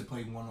Kyrie used to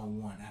play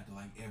one-on-one after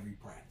like every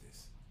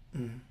practice.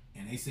 Mm-hmm.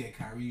 And they said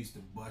Kyrie used to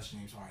bust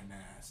James Harden's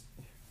ass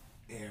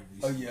every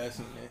single time. I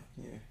seen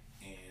that.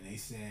 Yeah. And they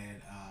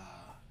said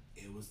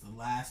it was the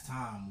last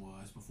time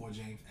was before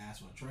James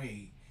asked for a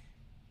trade,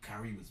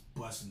 Kyrie was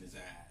busting his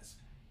ass.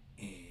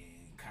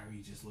 And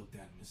Kyrie just looked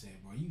at him and said,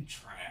 bro, you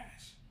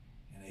trash.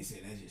 And they said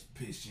that just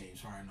pissed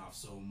James Harden off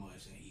so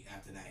much that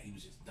after that he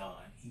was just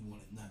done. He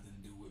wanted nothing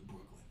to do with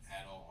Brooklyn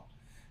at all.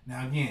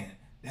 Now again,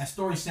 that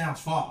story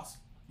sounds false.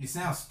 It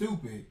sounds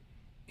stupid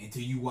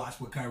until you watch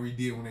what Kyrie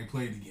did when they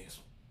played against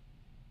him.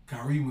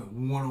 Kyrie went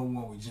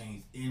one-on-one with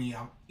James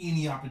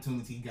any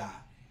opportunity he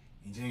got.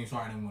 And James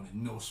Harden wanted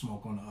no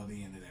smoke on the other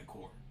end of that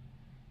court.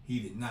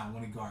 He did not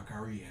want to guard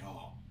Kyrie at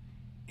all.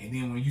 And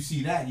then when you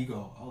see that, you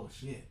go, oh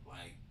shit,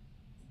 like,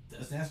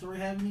 does that story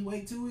have any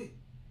weight to it?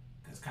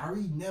 Because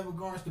Kyrie never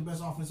guards the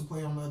best offensive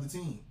player on the other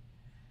team.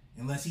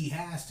 Unless he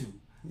has to.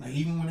 Like,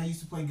 even when they used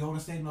to play Golden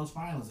State in those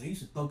finals, they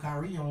used to throw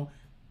Kyrie on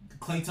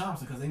Klay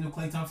Thompson because they knew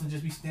Klay Thompson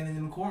just be standing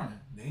in the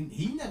corner.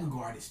 He never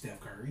guarded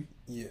Steph Curry.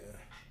 Yeah.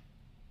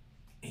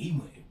 He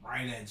went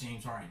right at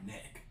James Harden's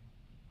neck.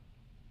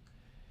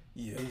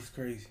 Yeah, it was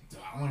crazy. So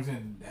I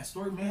understand that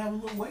story may have a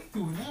little weight to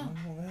it now.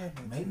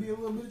 Maybe a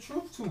little bit of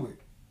truth to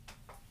it.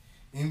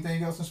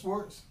 Anything else in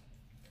sports?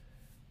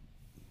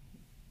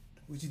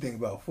 What you think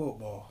about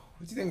football?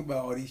 What you think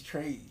about all these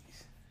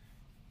trades?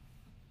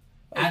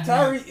 Like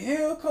Tyreek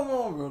Hill, come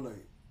on, bro.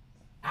 Like,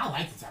 I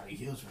like the Tyreek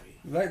Hill trade.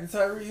 You like the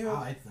Tyreek Hill? I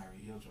like the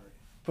Tyreek Hill trade.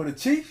 For the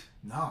Chiefs?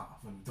 Nah,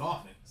 for the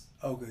Dolphins.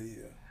 Okay,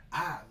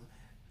 yeah.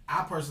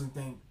 I personally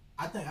think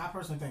Patrick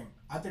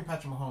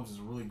Mahomes is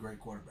a really great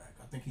quarterback.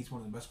 I think he's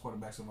one of the best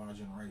quarterbacks of our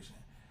generation.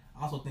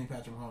 I also think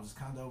Patrick Mahomes is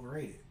kind of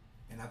overrated.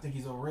 And I think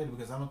he's overrated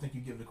because I don't think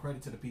you give the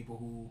credit to the people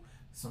who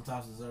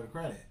sometimes deserve the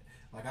credit.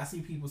 Like, I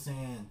see people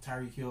saying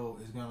Tyreek Hill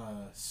is going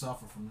to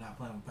suffer from not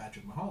playing with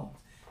Patrick Mahomes.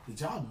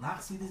 Did y'all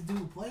not see this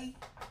dude play?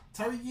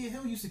 Tyreek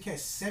Hill used to catch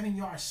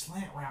 7-yard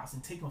slant routes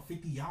and take them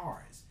 50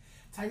 yards.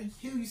 Tyreek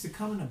Hill used to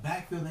come in the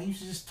backfield and they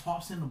used to just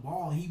toss him the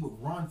ball and he would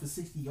run for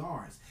 60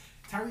 yards.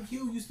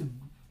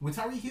 When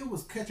Tyreek Hill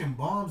was catching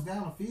bombs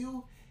down the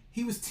field,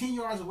 he was 10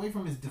 yards away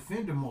from his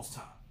defender most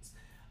times.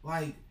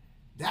 Like,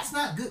 that's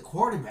not good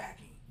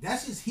quarterbacking.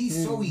 That's just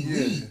he's so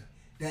elite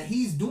that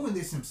he's doing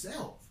this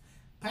himself.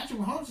 Patrick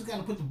Mahomes just got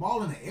to put the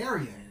ball in the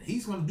area and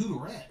he's going to do the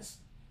rest.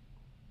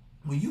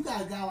 When you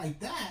got a guy like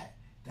that,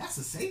 that's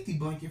a safety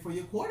blanket for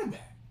your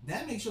quarterback.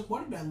 That makes your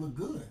quarterback look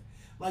good.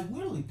 Like,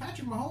 literally,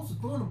 Patrick Mahomes was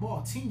throwing the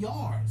ball 10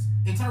 yards,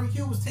 and Tyreek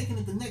Hill was taking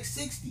it the next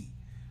 60.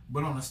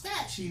 But on the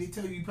stat sheet, they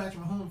tell you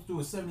Patrick Mahomes threw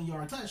a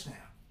 70-yard touchdown.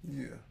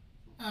 Yeah.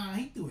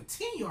 He threw a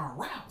 10-yard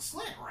route,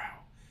 slant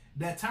route,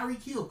 that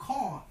Tyreek Hill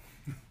caught,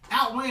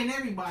 outran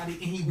everybody,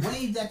 and he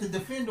waved at the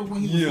defender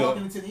when he was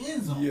walking into the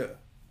end zone. Yeah.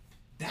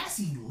 That's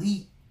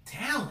elite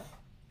talent.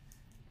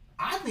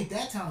 I think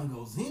that talent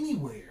goes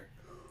anywhere,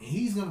 and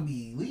he's going to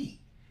be elite.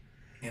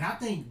 And I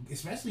think,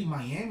 especially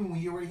Miami, when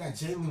you already got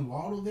Jalen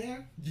Waddle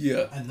there,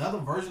 another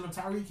version of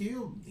Tyreek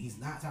Hill. He's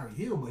not Tyreek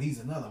Hill, but he's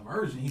another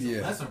version. He's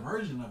a lesser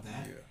version of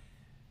that.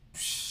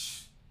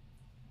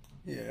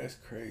 Yeah, that's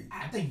crazy.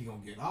 I think you're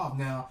going to get off.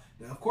 Now,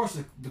 of course,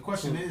 the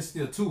question is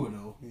still Tua,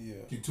 though.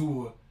 Yeah. Can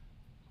Tua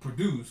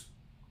produce?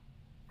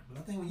 But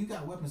I think when you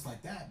got weapons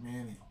like that,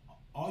 man,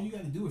 all you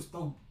got to do is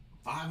throw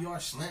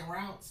 5-yard slant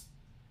routes.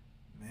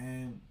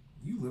 Man,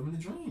 you living the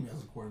dream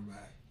as a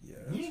quarterback. Yeah,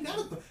 you ain't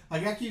gotta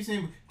like I keep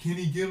saying, can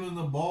he give him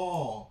the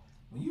ball?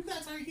 When you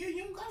got Tyreek Hill,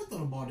 you don't gotta throw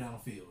the ball down the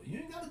field. You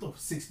ain't gotta throw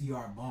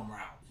 60-yard bum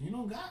routes. You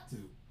don't got to.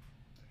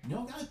 You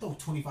don't gotta throw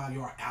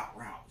 25-yard out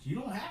routes. You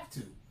don't have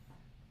to.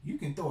 You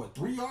can throw a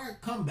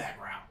 3-yard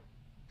comeback route.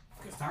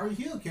 Because Tyreek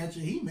Hill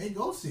catcher, he may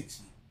go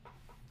 60.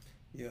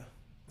 Yeah.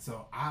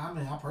 So I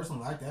mean, I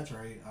personally like that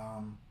trade.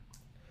 I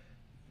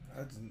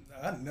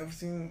never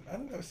seen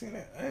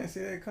that. I didn't see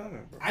that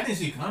coming, bro. I didn't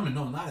see it coming.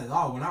 No, not at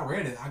all. When I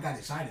read it, I got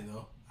excited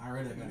though. I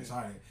got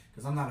excited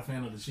because I'm not a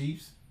fan of the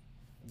Chiefs.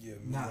 Yeah,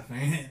 not a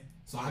fan.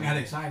 So I got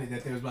excited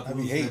that they was about to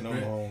lose. Hating on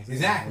Mahomes.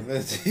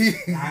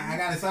 Exactly. I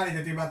got excited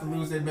that they're about to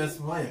lose their best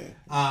player.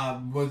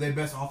 Was their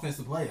best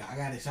offensive player. I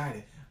got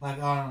excited. Like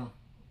I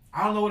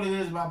don't know what it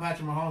is about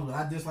Patrick Mahomes, but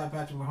I dislike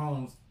Patrick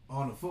Mahomes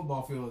on the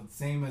football field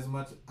same as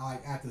much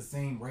like at the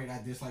same rate I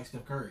dislike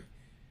Steph Curry.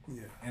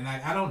 Yeah. And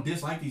like I don't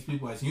dislike these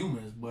people as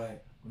humans,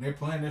 but when they're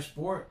playing their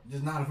sport,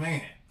 just not a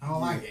fan. I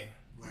don't like it.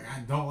 Like I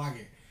don't like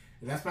it.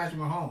 That's Patrick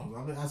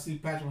Mahomes. I see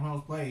Patrick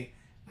Mahomes play.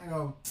 I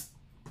go,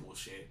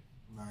 bullshit.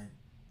 Like,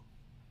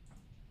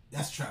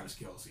 that's Travis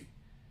Kelce.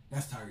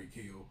 That's Tyreek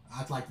Hill.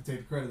 I'd like to take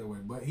the credit away,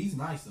 but he's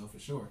nice though for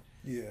sure.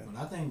 Yeah.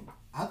 But I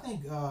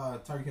think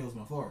Tyreek Hill's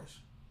gonna flourish.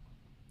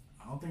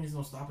 I don't think he's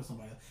gonna stop at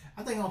somebody else.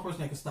 I think the only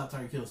person that can stop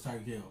Tyreek Hill is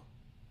Tyreek Hill.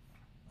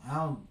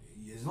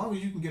 As long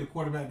as you can get a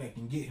quarterback that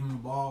can get him the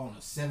ball on a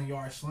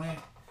 7-yard slant,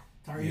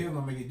 Tyreek Hill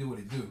gonna make it do what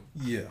it do.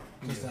 Yeah.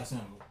 Just that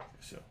simple.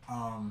 Sure.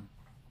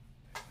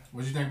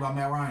 What you think about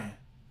Matt Ryan?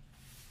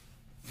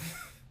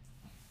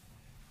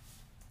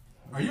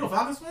 Are you a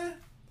Falcons fan?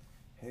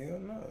 Hell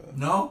no.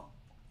 No?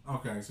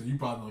 Okay, so you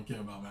probably don't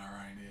care about Matt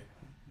Ryan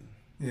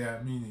then.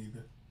 Yeah, me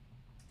neither.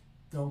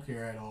 Don't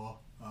care at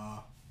all. I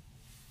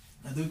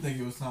do think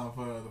it was time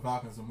for the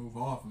Falcons to move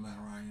on from Matt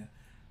Ryan.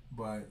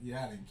 But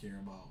yeah, I didn't care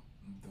about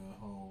the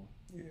whole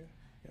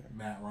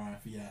Matt Ryan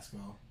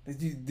fiasco.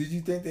 Did you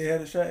think they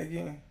had a shot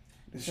again?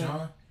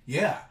 Deshaun?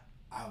 Yeah.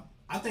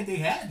 I think they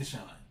had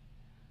Deshaun.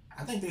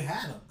 I think they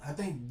had him. I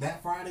think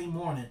that Friday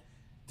morning,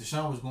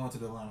 Deshaun was going to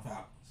the Atlanta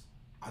Falcons.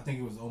 I think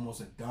it was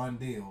almost a done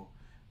deal.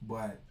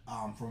 But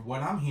from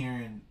what I'm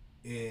hearing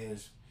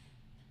is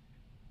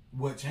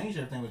what changed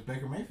everything was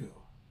Baker Mayfield.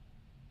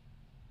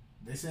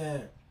 They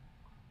said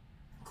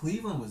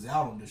Cleveland was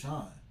out on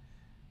Deshaun.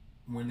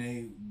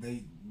 When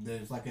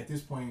there's like at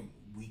this point,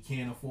 we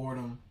can't afford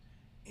him.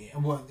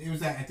 And well, it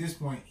was at this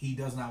point, he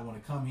does not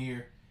want to come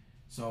here.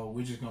 So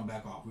we're just going to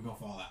back off. We're going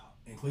to fall out.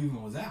 And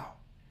Cleveland was out.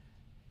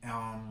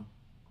 And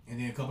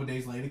then a couple of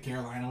days later,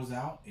 Carolina was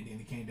out, and then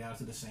it came down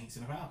to the Saints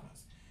and the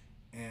Falcons.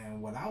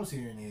 And what I was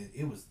hearing is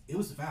it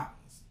was the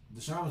Falcons.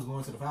 Deshaun was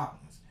going to the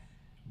Falcons,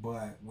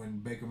 but when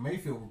Baker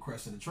Mayfield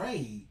requested a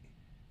trade,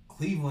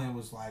 Cleveland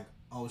was like,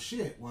 "Oh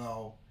shit!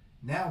 Well,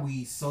 now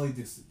we sullied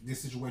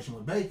this situation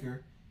with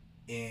Baker,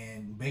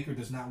 and Baker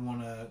does not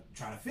want to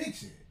try to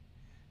fix it.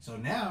 So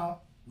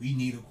now we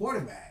need a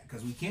quarterback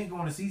because we can't go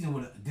in the season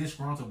with a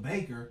disgruntled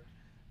Baker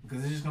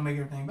because it's just gonna make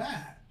everything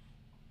bad."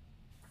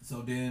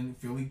 So then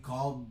Philly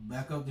called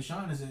back up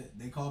Deshaun and said,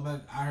 they called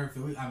back, I heard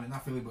Philly, I mean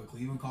not Philly, but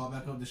Cleveland called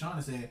back up Deshaun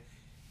and said,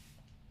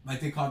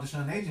 like they called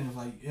Deshaun agent and was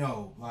like,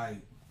 yo, like,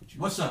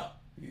 what's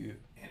up? Yeah.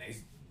 And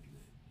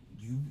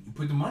you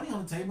put the money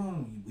on the table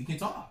and we can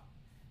talk.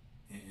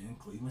 And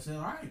Cleveland said,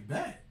 all right,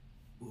 bet.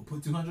 We'll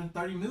put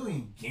 $230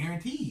 million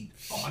guaranteed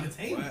on the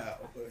table.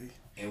 Wow, buddy.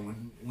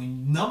 And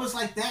when numbers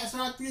like that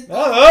start to get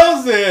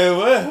I said,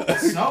 well,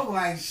 so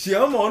like shit,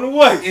 I'm on the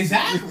way.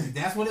 Exactly.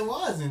 That's what it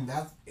was. And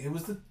it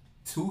was the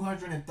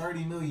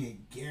 $230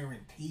 million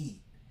guaranteed.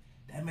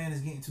 That man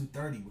is getting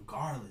 $230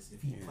 regardless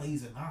if he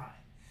plays or not.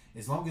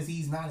 As long as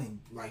he's not in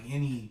like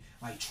any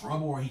like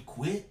trouble or he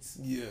quits,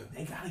 Yeah.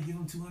 they gotta give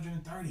him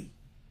 $230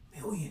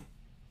 million.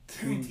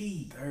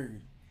 Guaranteed.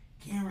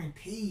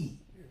 Guaranteed.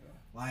 Yeah.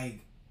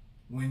 Like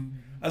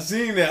when I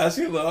seen that. I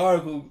seen a little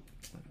article.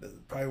 That's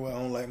probably why I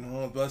don't like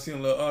Mahomes, but I seen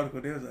a little article.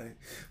 They was like,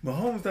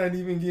 Mahomes not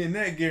even getting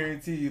that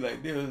guarantee.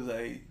 Like they was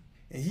like,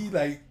 and he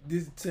like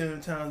this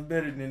 10 times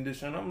better than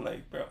Deshaun. I'm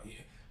like, bro. Yeah.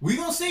 We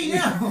gonna see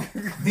now.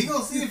 We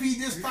gonna see if he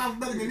just stops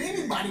better than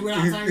anybody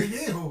without signing a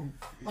deal.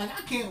 Like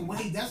I can't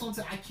wait. That's what I'm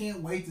saying. I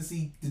can't wait to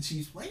see the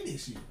Chiefs play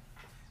this year.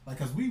 Like,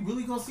 cause we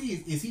really gonna see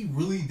is he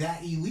really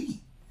that elite?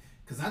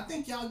 Cause I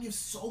think y'all give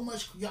so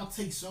much.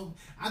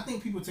 I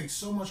think people take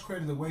so much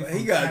credit away from.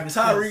 He got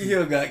Tyreek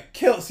Hill, got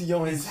Kelsey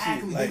on his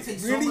shit. Like, they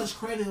take really? so much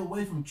credit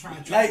away from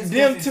trying. Like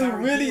them two,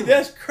 really? Hill.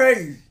 That's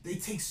crazy. They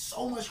take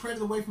so much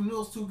credit away from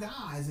those two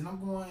guys, and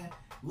I'm going.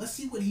 Let's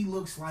see what he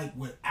looks like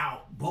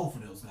without both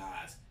of those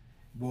guys.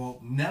 Well,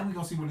 now we're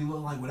gonna see what he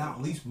looks like without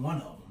at least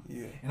one of them.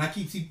 Yeah. And I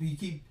keep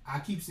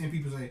seeing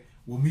people say,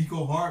 "Well,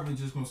 Mecole Hardman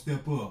just gonna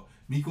step up.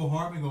 Mecole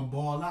Hardman gonna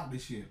ball out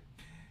this year."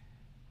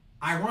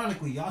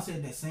 Ironically, y'all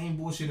said that same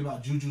bullshit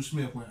about Juju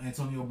Smith when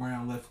Antonio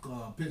Brown left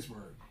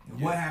Pittsburgh. And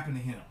what happened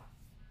to him?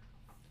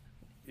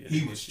 Yeah,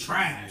 he was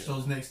trash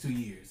those next 2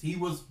 years. He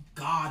was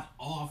god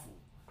awful.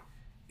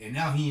 And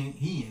now he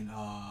in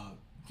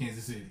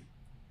Kansas City.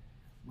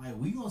 Like,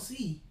 we gonna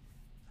see.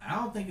 I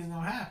don't think it's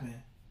gonna happen,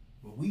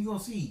 but we gonna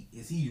see.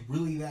 Is he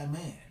really that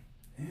man?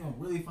 We gonna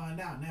really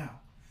find out now.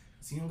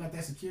 See, he don't got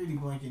that security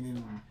blanket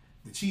in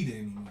the cheetah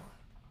anymore.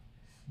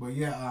 But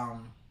yeah,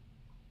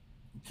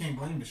 you can't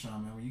blame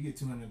Deshaun, man. When you get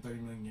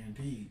 $230 million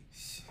guaranteed,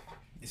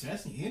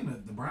 especially in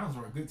the Browns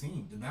are a good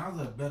team. The Browns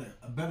are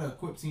a better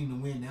equipped team to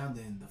win now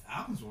than the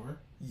Falcons were.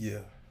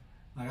 Yeah.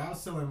 Like I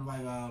was telling him,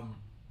 like,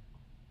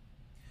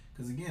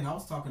 because again, I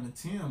was talking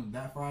to Tim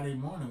that Friday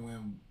morning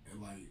when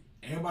like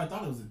everybody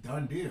thought it was a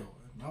done deal.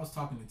 And I was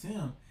talking to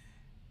Tim,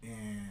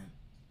 and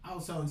I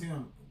was telling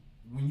Tim,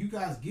 when you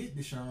guys get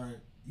Deshaun,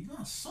 you're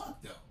gonna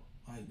suck though.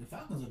 Like the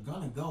Falcons are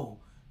gonna go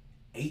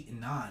 8-9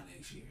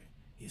 next year.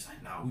 He's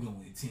like, nah, we're going to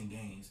win 10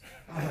 games.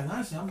 I was like,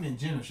 honestly, I'm being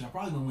generous. I'm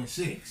probably going to win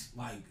 6.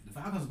 Like, the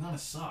Falcons are going to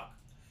suck.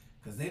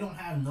 Because they don't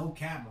have no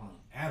cap room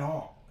at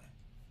all.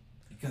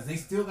 Because they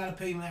still got to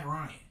pay Matt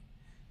Ryan.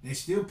 They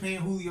still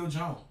paying Julio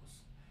Jones.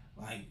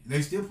 Like,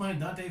 they still paying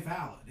Dante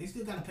Fowler. They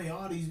still got to pay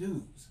all these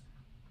dudes.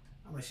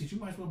 I'm like, shit, you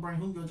might as well bring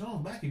Julio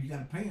Jones back if you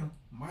got to pay him.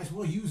 Might as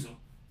well use him.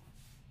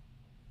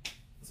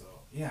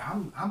 So, yeah,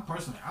 I'm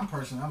personally, I'm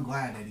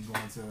glad that he's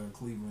going to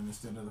Cleveland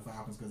instead of the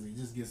Falcons because it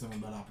just gives him a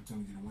better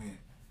opportunity to win.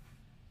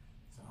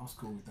 I was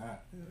cool with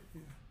that. Yeah.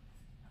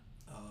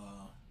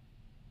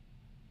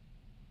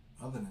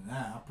 Other than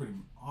that,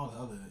 all the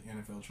other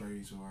NFL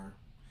trades are,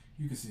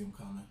 you can see them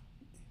coming.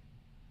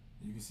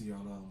 You can see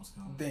all the other ones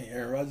coming. Dang,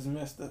 Aaron Rodgers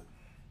messed up.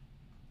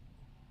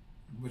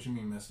 What you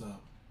mean messed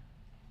up?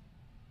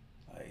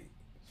 Like,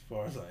 as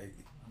far as like,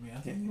 I mean,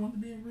 I think he wanted to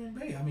be in Green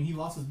Bay. I mean, he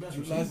lost his best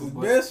receiver. Lost his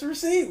best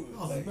receiver.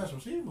 Lost his best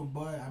receiver,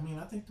 but I mean,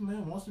 I think the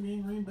man wants to be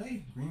in Green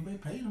Bay. Green Bay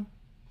paid him.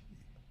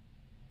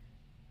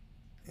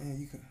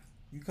 And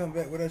you come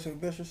back without your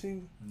best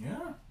receiver? Yeah.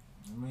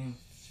 I mean,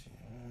 shit,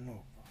 I don't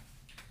know.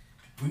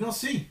 We gonna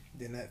see.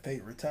 Then that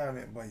fake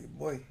retirement by your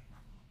boy.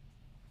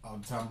 Oh,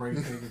 Tom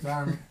Brady fake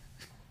retirement.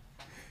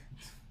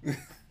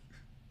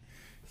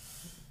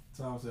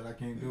 Tom said, "I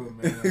can't do it,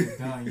 man. I ain't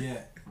done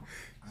yet."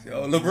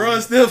 Oh, LeBron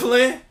still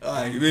playing? All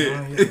right,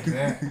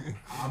 man.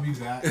 I'll be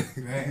back.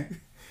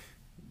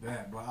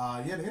 That.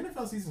 But yeah, the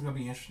NFL season's gonna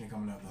be interesting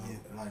coming up though. Yeah.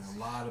 Like a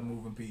lot of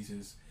moving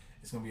pieces.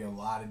 It's gonna be a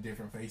lot of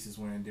different faces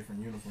wearing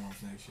different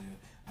uniforms next year.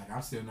 Like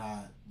I'm still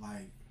not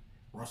like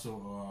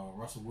Russell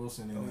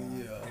Wilson in the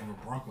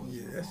Broncos.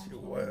 Yeah, that's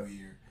wild.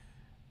 Weird.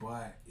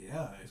 But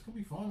yeah, it's gonna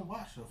be fun to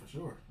watch though for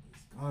sure.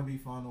 It's gonna be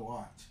fun to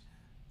watch.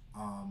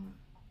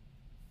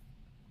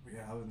 But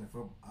yeah, other than that,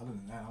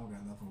 I don't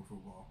got nothing with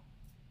football.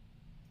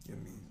 Yeah,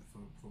 me.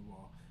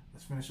 Football.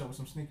 Let's finish up with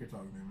some sneaker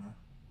talk, man.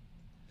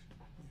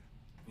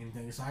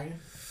 Anything exciting?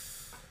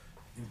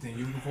 Anything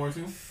you looking forward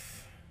to?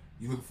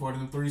 You looking forward to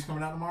them threes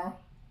coming out tomorrow?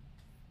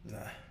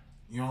 Nah.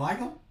 You don't like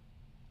them?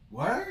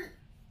 Word?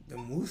 The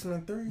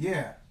Muslim threes?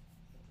 Yeah.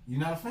 You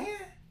not a fan?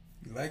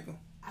 You like them?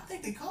 I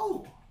think they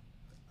cold.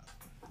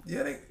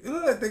 Yeah, it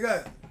look like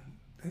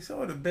they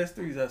some of the best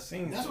threes I've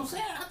seen. That's what I'm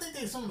saying. I think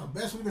they're some of the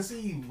best we've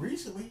seen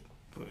recently.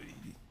 But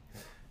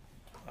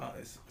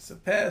it's a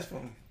pass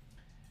from.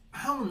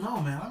 I don't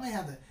know, man. I may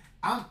have to.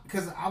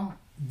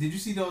 Did you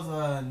see those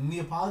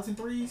Neapolitan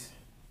threes?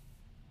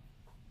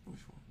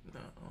 Which one? No.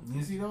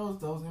 You see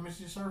those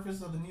images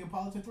surface of the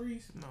Neapolitan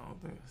threes? No, I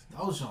don't think I see.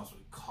 Those shots were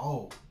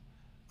cold.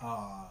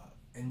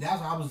 And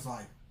that's why I was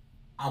like,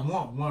 I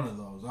want one of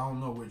those. I don't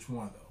know which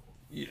one though.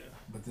 Yeah.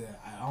 But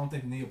I don't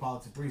think the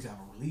Neapolitan threes have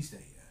a release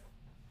date yet.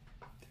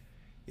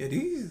 Yeah,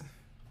 these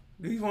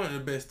one of the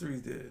best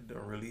threes that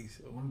don't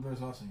release. One of the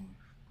best I've seen.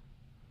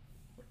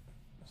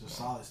 It's a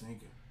solid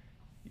sneaker.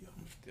 Yeah,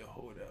 I'm still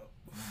hold out.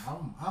 I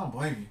don't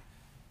blame you.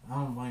 I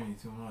don't blame you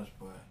too much,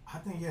 but I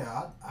think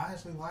I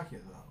actually like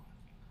it though.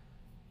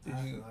 Did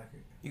I you feel like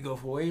it. you go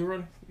for weight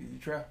running? Did you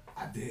try?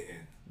 I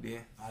didn't. Yeah.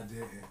 I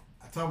didn't.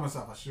 I told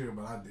myself I should,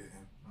 but I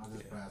didn't. I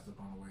just passed up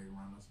on the weight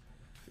runners.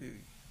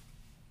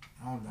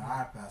 I don't know.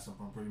 I passed up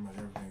on pretty much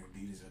everything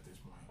Adidas at this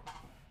point.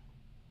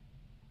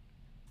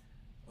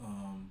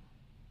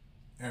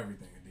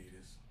 Everything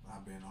Adidas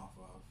I've been off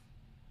of.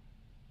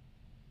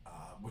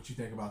 What you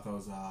think about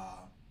those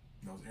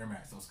Air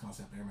Max, those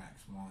concept Air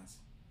Max ones?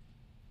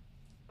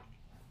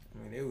 I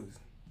mean,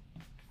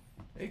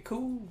 they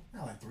cool. I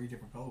got like 3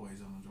 different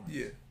colorways on them joints.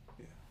 Yeah.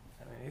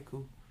 I mean, they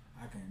cool.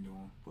 I can't do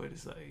them. But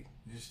it's like,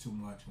 There's just too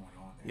much going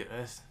on there.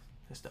 yeah,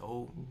 that's the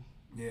old.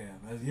 Yeah,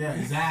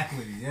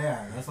 exactly.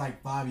 Yeah, that's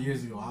like 5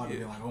 years ago. I would have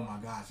been like, oh my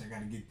gosh, I got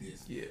to get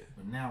this. Yeah.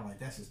 But now, like,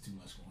 that's just too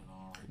much going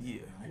on right there.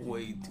 Yeah, man. I can't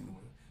way do too nothing much.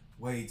 with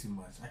it. Way too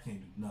much. I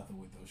can't do nothing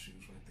with those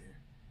shoes right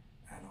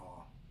there at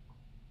all.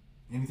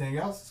 Anything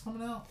else that's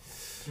coming out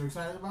you're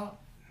excited about?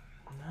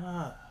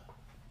 Nah.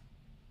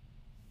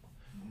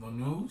 No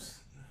news?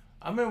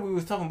 I remember we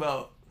was talking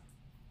about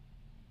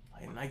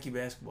like Nike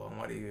basketball and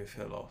why they even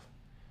fell off.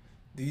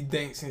 Do you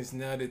think since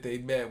now that they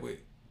back with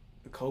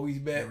the Kobe's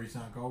back, Every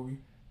time Kobe? you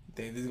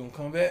think this gonna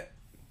come back?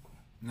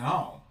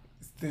 No.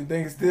 Still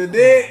think it's still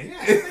dead? Yeah,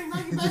 I think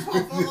Nike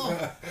basketball fell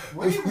off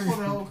way before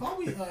the whole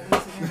Kobe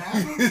incident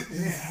happened.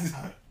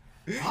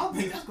 Yeah. I don't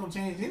think that's gonna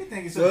change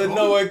anything. So there's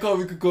no way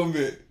Kobe could come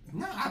back.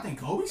 No, I think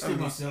Kobe's still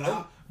gonna sell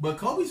out. But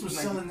Kobe's was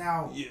selling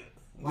out. Yeah.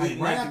 Like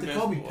right after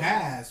Kobe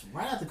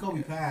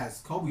basketball.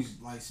 passed, Kobe's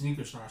like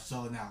sneakers started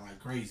selling out like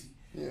crazy.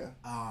 Yeah.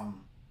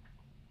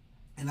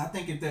 And I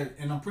think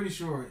and I'm pretty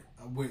sure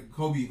with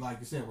Kobe, like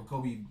you said, with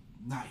Kobe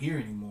not here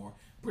anymore,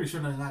 pretty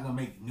sure they're not gonna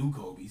make new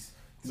Kobe's,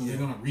 so they're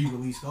gonna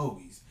re-release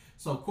Kobe's.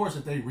 So of course,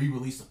 if they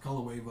re-release a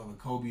colorway of a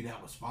Kobe that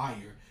was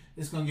fire,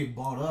 it's gonna get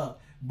bought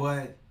up.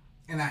 But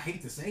and I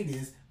hate to say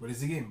this, but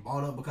is it getting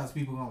bought up because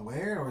people are gonna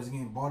wear it, or is it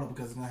getting bought up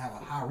because it's gonna have a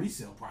high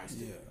resale price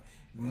to it?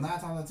 9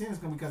 times out of 10, it's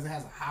gonna be because it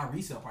has a high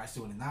resale price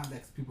to it, and not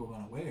that people are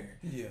gonna wear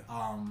it.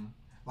 Yeah.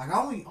 Like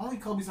only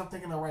Kobe's I'm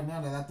thinking of right now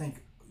that I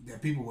think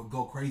that people would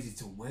go crazy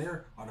to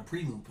wear are the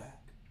Prelude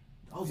pack.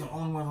 Those are the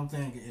only ones I'm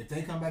thinking. If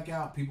they come back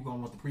out, people gonna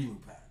want the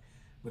Prelude pack.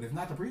 But if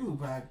not the Prelude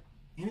pack,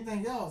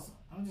 anything else,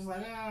 I'm just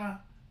like,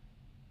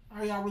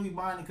 are y'all really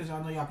buying it because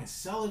y'all know y'all can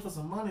sell it for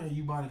some money, or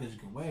you buying it because you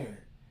can wear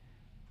it?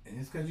 And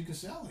it's because you can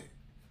sell it.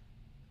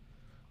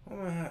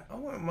 I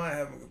wouldn't mind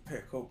having a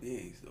pair of Kobe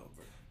 8s though,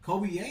 bro.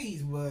 Kobe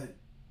 8s, but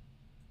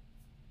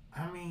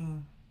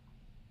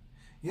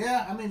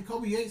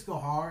Kobe 8s go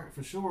hard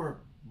for sure,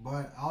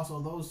 but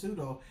also those two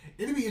though.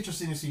 It'd be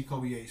interesting to see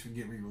Kobe 8s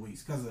get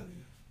re-released because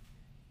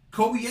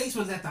Kobe 8s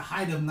was at the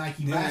height of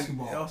Nike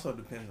basketball. It also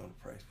depends on the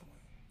price point.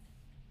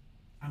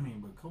 I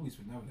mean, but Kobe's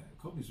would never that.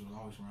 Kobe's would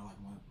always run like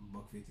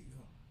 $150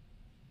 though.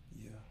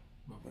 Yeah,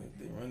 $150. but if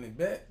they run it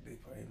back, they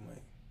probably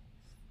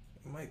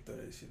might throw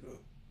that shit up.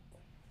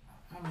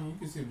 I mean, you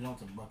can see it jump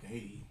to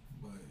 $180,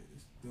 but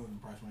it's still in the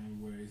price range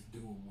where it's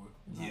doable.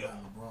 It's not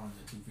like LeBron's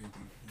at $250.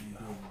 Ain't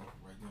doable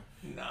right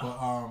there.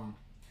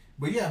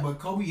 Nah. But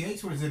Kobe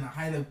 8s was in the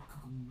height of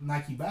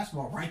Nike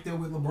basketball, right there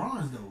with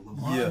LeBron's though.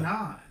 LeBron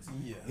 9s.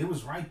 Yeah. It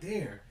was right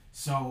there.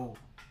 So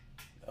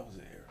That was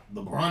an error.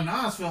 LeBron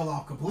 9s fell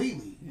off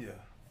completely. Yeah.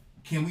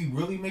 Can we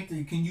really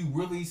can you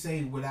really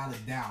say without a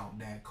doubt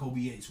that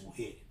Kobe 8s will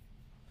hit?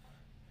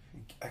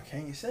 I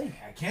can't say.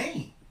 I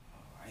can't.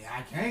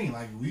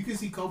 Like, we can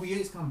see Kobe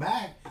 8s come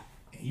back,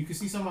 and you can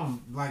see some of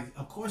them, like,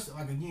 of course,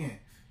 like, again,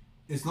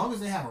 as long as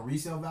they have a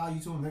resale value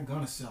to them, they're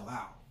going to sell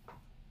out.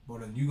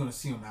 But then you're going to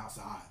see them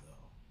outside,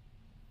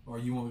 though. Or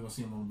you won't be going to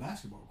see them on the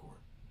basketball court.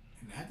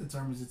 And that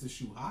determines if the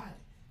shoe high.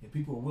 If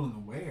people are willing to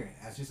wear it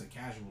as just a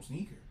casual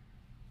sneaker.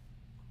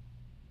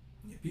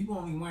 If people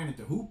only wearing it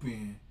to hoop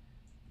in,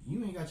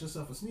 you ain't got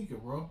yourself a sneaker,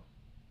 bro.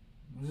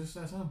 It's just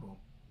that simple.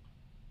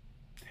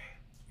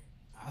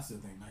 I still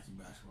think Nike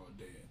basketball is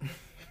dead.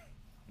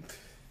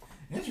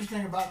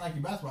 Interesting about Nike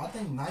basketball, I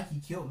think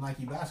Nike killed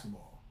Nike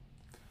basketball.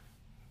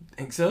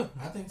 Think so?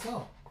 I think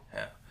so.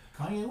 Yeah.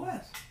 Kanye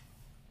West.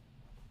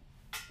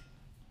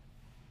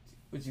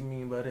 What you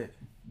mean by that?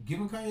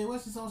 Giving Kanye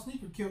West his own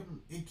sneaker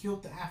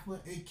killed the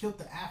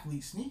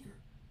athlete sneaker.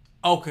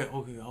 Okay,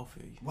 I'll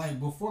feel you. Like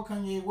before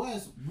Kanye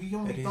West, we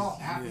only thought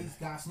athletes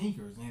got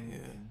sneakers,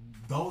 and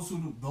those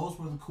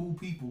were the cool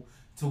people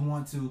to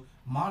want to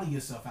model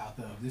yourself out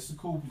of. It's the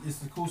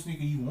cool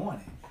sneaker you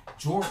wanted.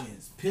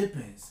 Jordans,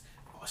 Pippins,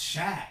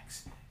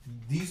 Shaqs.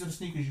 These are the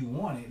sneakers you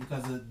wanted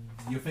because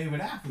your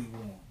favorite athlete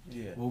wore them.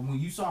 Yeah. Well, when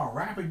you saw a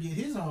rapper get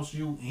his own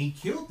shoe and he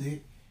killed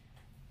it,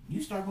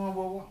 you start going,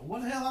 well,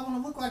 what the hell I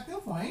want to look like them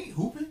for? I ain't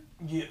hooping.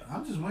 Yeah.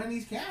 I'm just wearing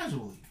these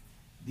casually.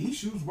 These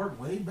shoes work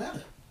way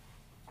better.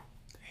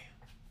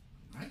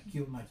 Damn. Nike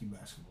killed Nike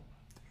basketball.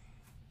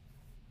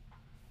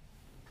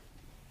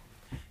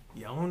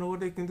 Yeah, I don't know what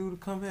they can do to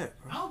come back,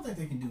 bro. I don't think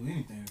they can do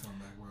anything to come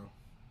back, bro.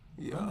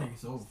 Yeah. I think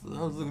it's over.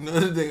 I was looking the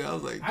other day, I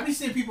was like... I be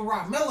seeing people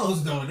rock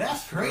Mellows, though.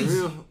 That's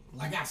crazy. Real?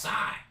 Like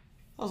outside.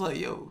 I was like,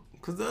 yo,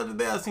 because the other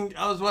day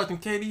I was watching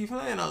KD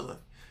play, and I was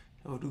like,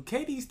 yo, do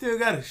KD still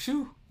got a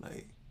shoe?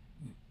 Like,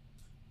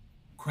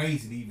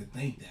 crazy to even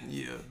think that.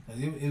 Yeah.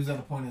 Because it was at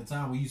a point in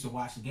time we used to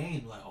watch the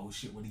game like, oh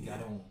shit, what he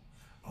got on?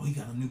 Oh, he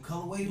got a new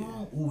colorway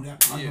on? Ooh, that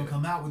probably gonna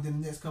come out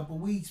within the next couple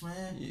of weeks,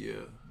 man.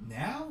 Yeah.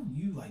 Now,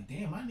 you like,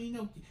 damn, I need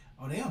no...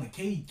 Oh, they on the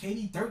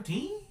KD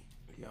 13?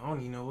 Yeah, I don't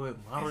even know what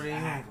model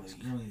Exactly. they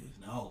You don't even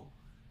know.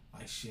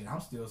 Like, shit,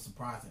 I'm still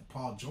surprised that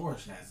Paul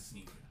George has a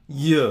sneaker.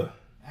 Yeah.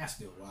 That's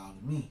still wild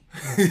to me.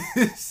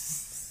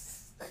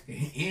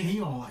 And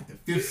he on like the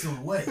 5th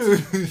silhouette.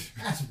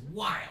 That's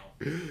wild.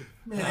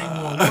 Man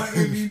ain't won one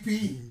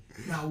MVP,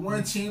 not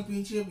one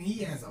championship, and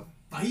he has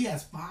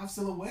 5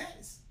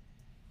 silhouettes.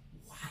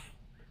 Wild.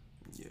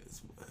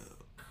 Yes, well.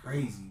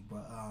 Crazy.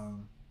 But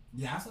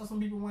yeah, I saw some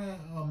people wearing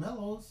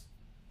Mellows.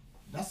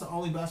 That's the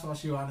only basketball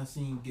shoe I done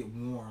seen get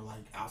worn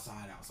like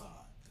outside.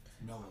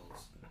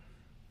 Mellows.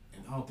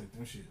 And I don't think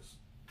them shits.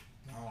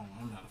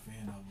 I'm not a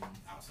fan of them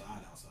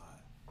outside.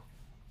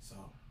 So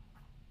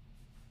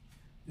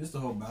just the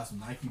whole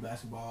basketball, Nike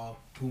basketball,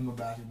 Puma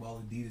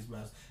basketball, Adidas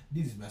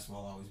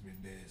basketball always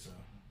been dead. So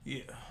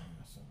Yeah.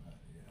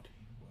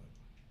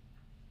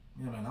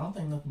 But man, I don't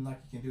think nothing Nike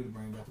can do to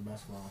bring back the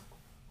basketball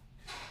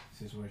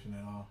situation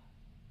at all.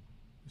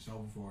 It's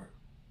over for it.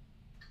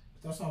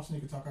 But that's all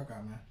sneaker talk I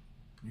got, man.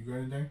 You got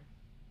anything?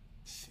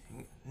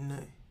 No.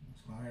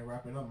 Let's go ahead and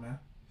wrap it up, man.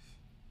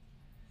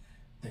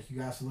 Thank you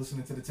guys for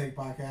listening to the Take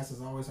Podcast.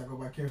 As always, I go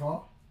by K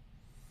Hall.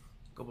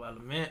 Go by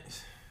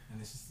Laments.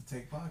 And this is the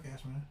Take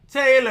Podcast, man.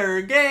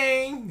 Taylor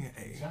Gang.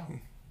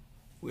 Hey.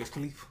 Wiz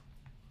Khalifa.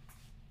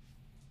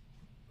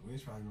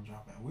 Wiz probably gonna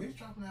drop that. Wiz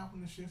dropping an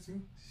album this shit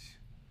too.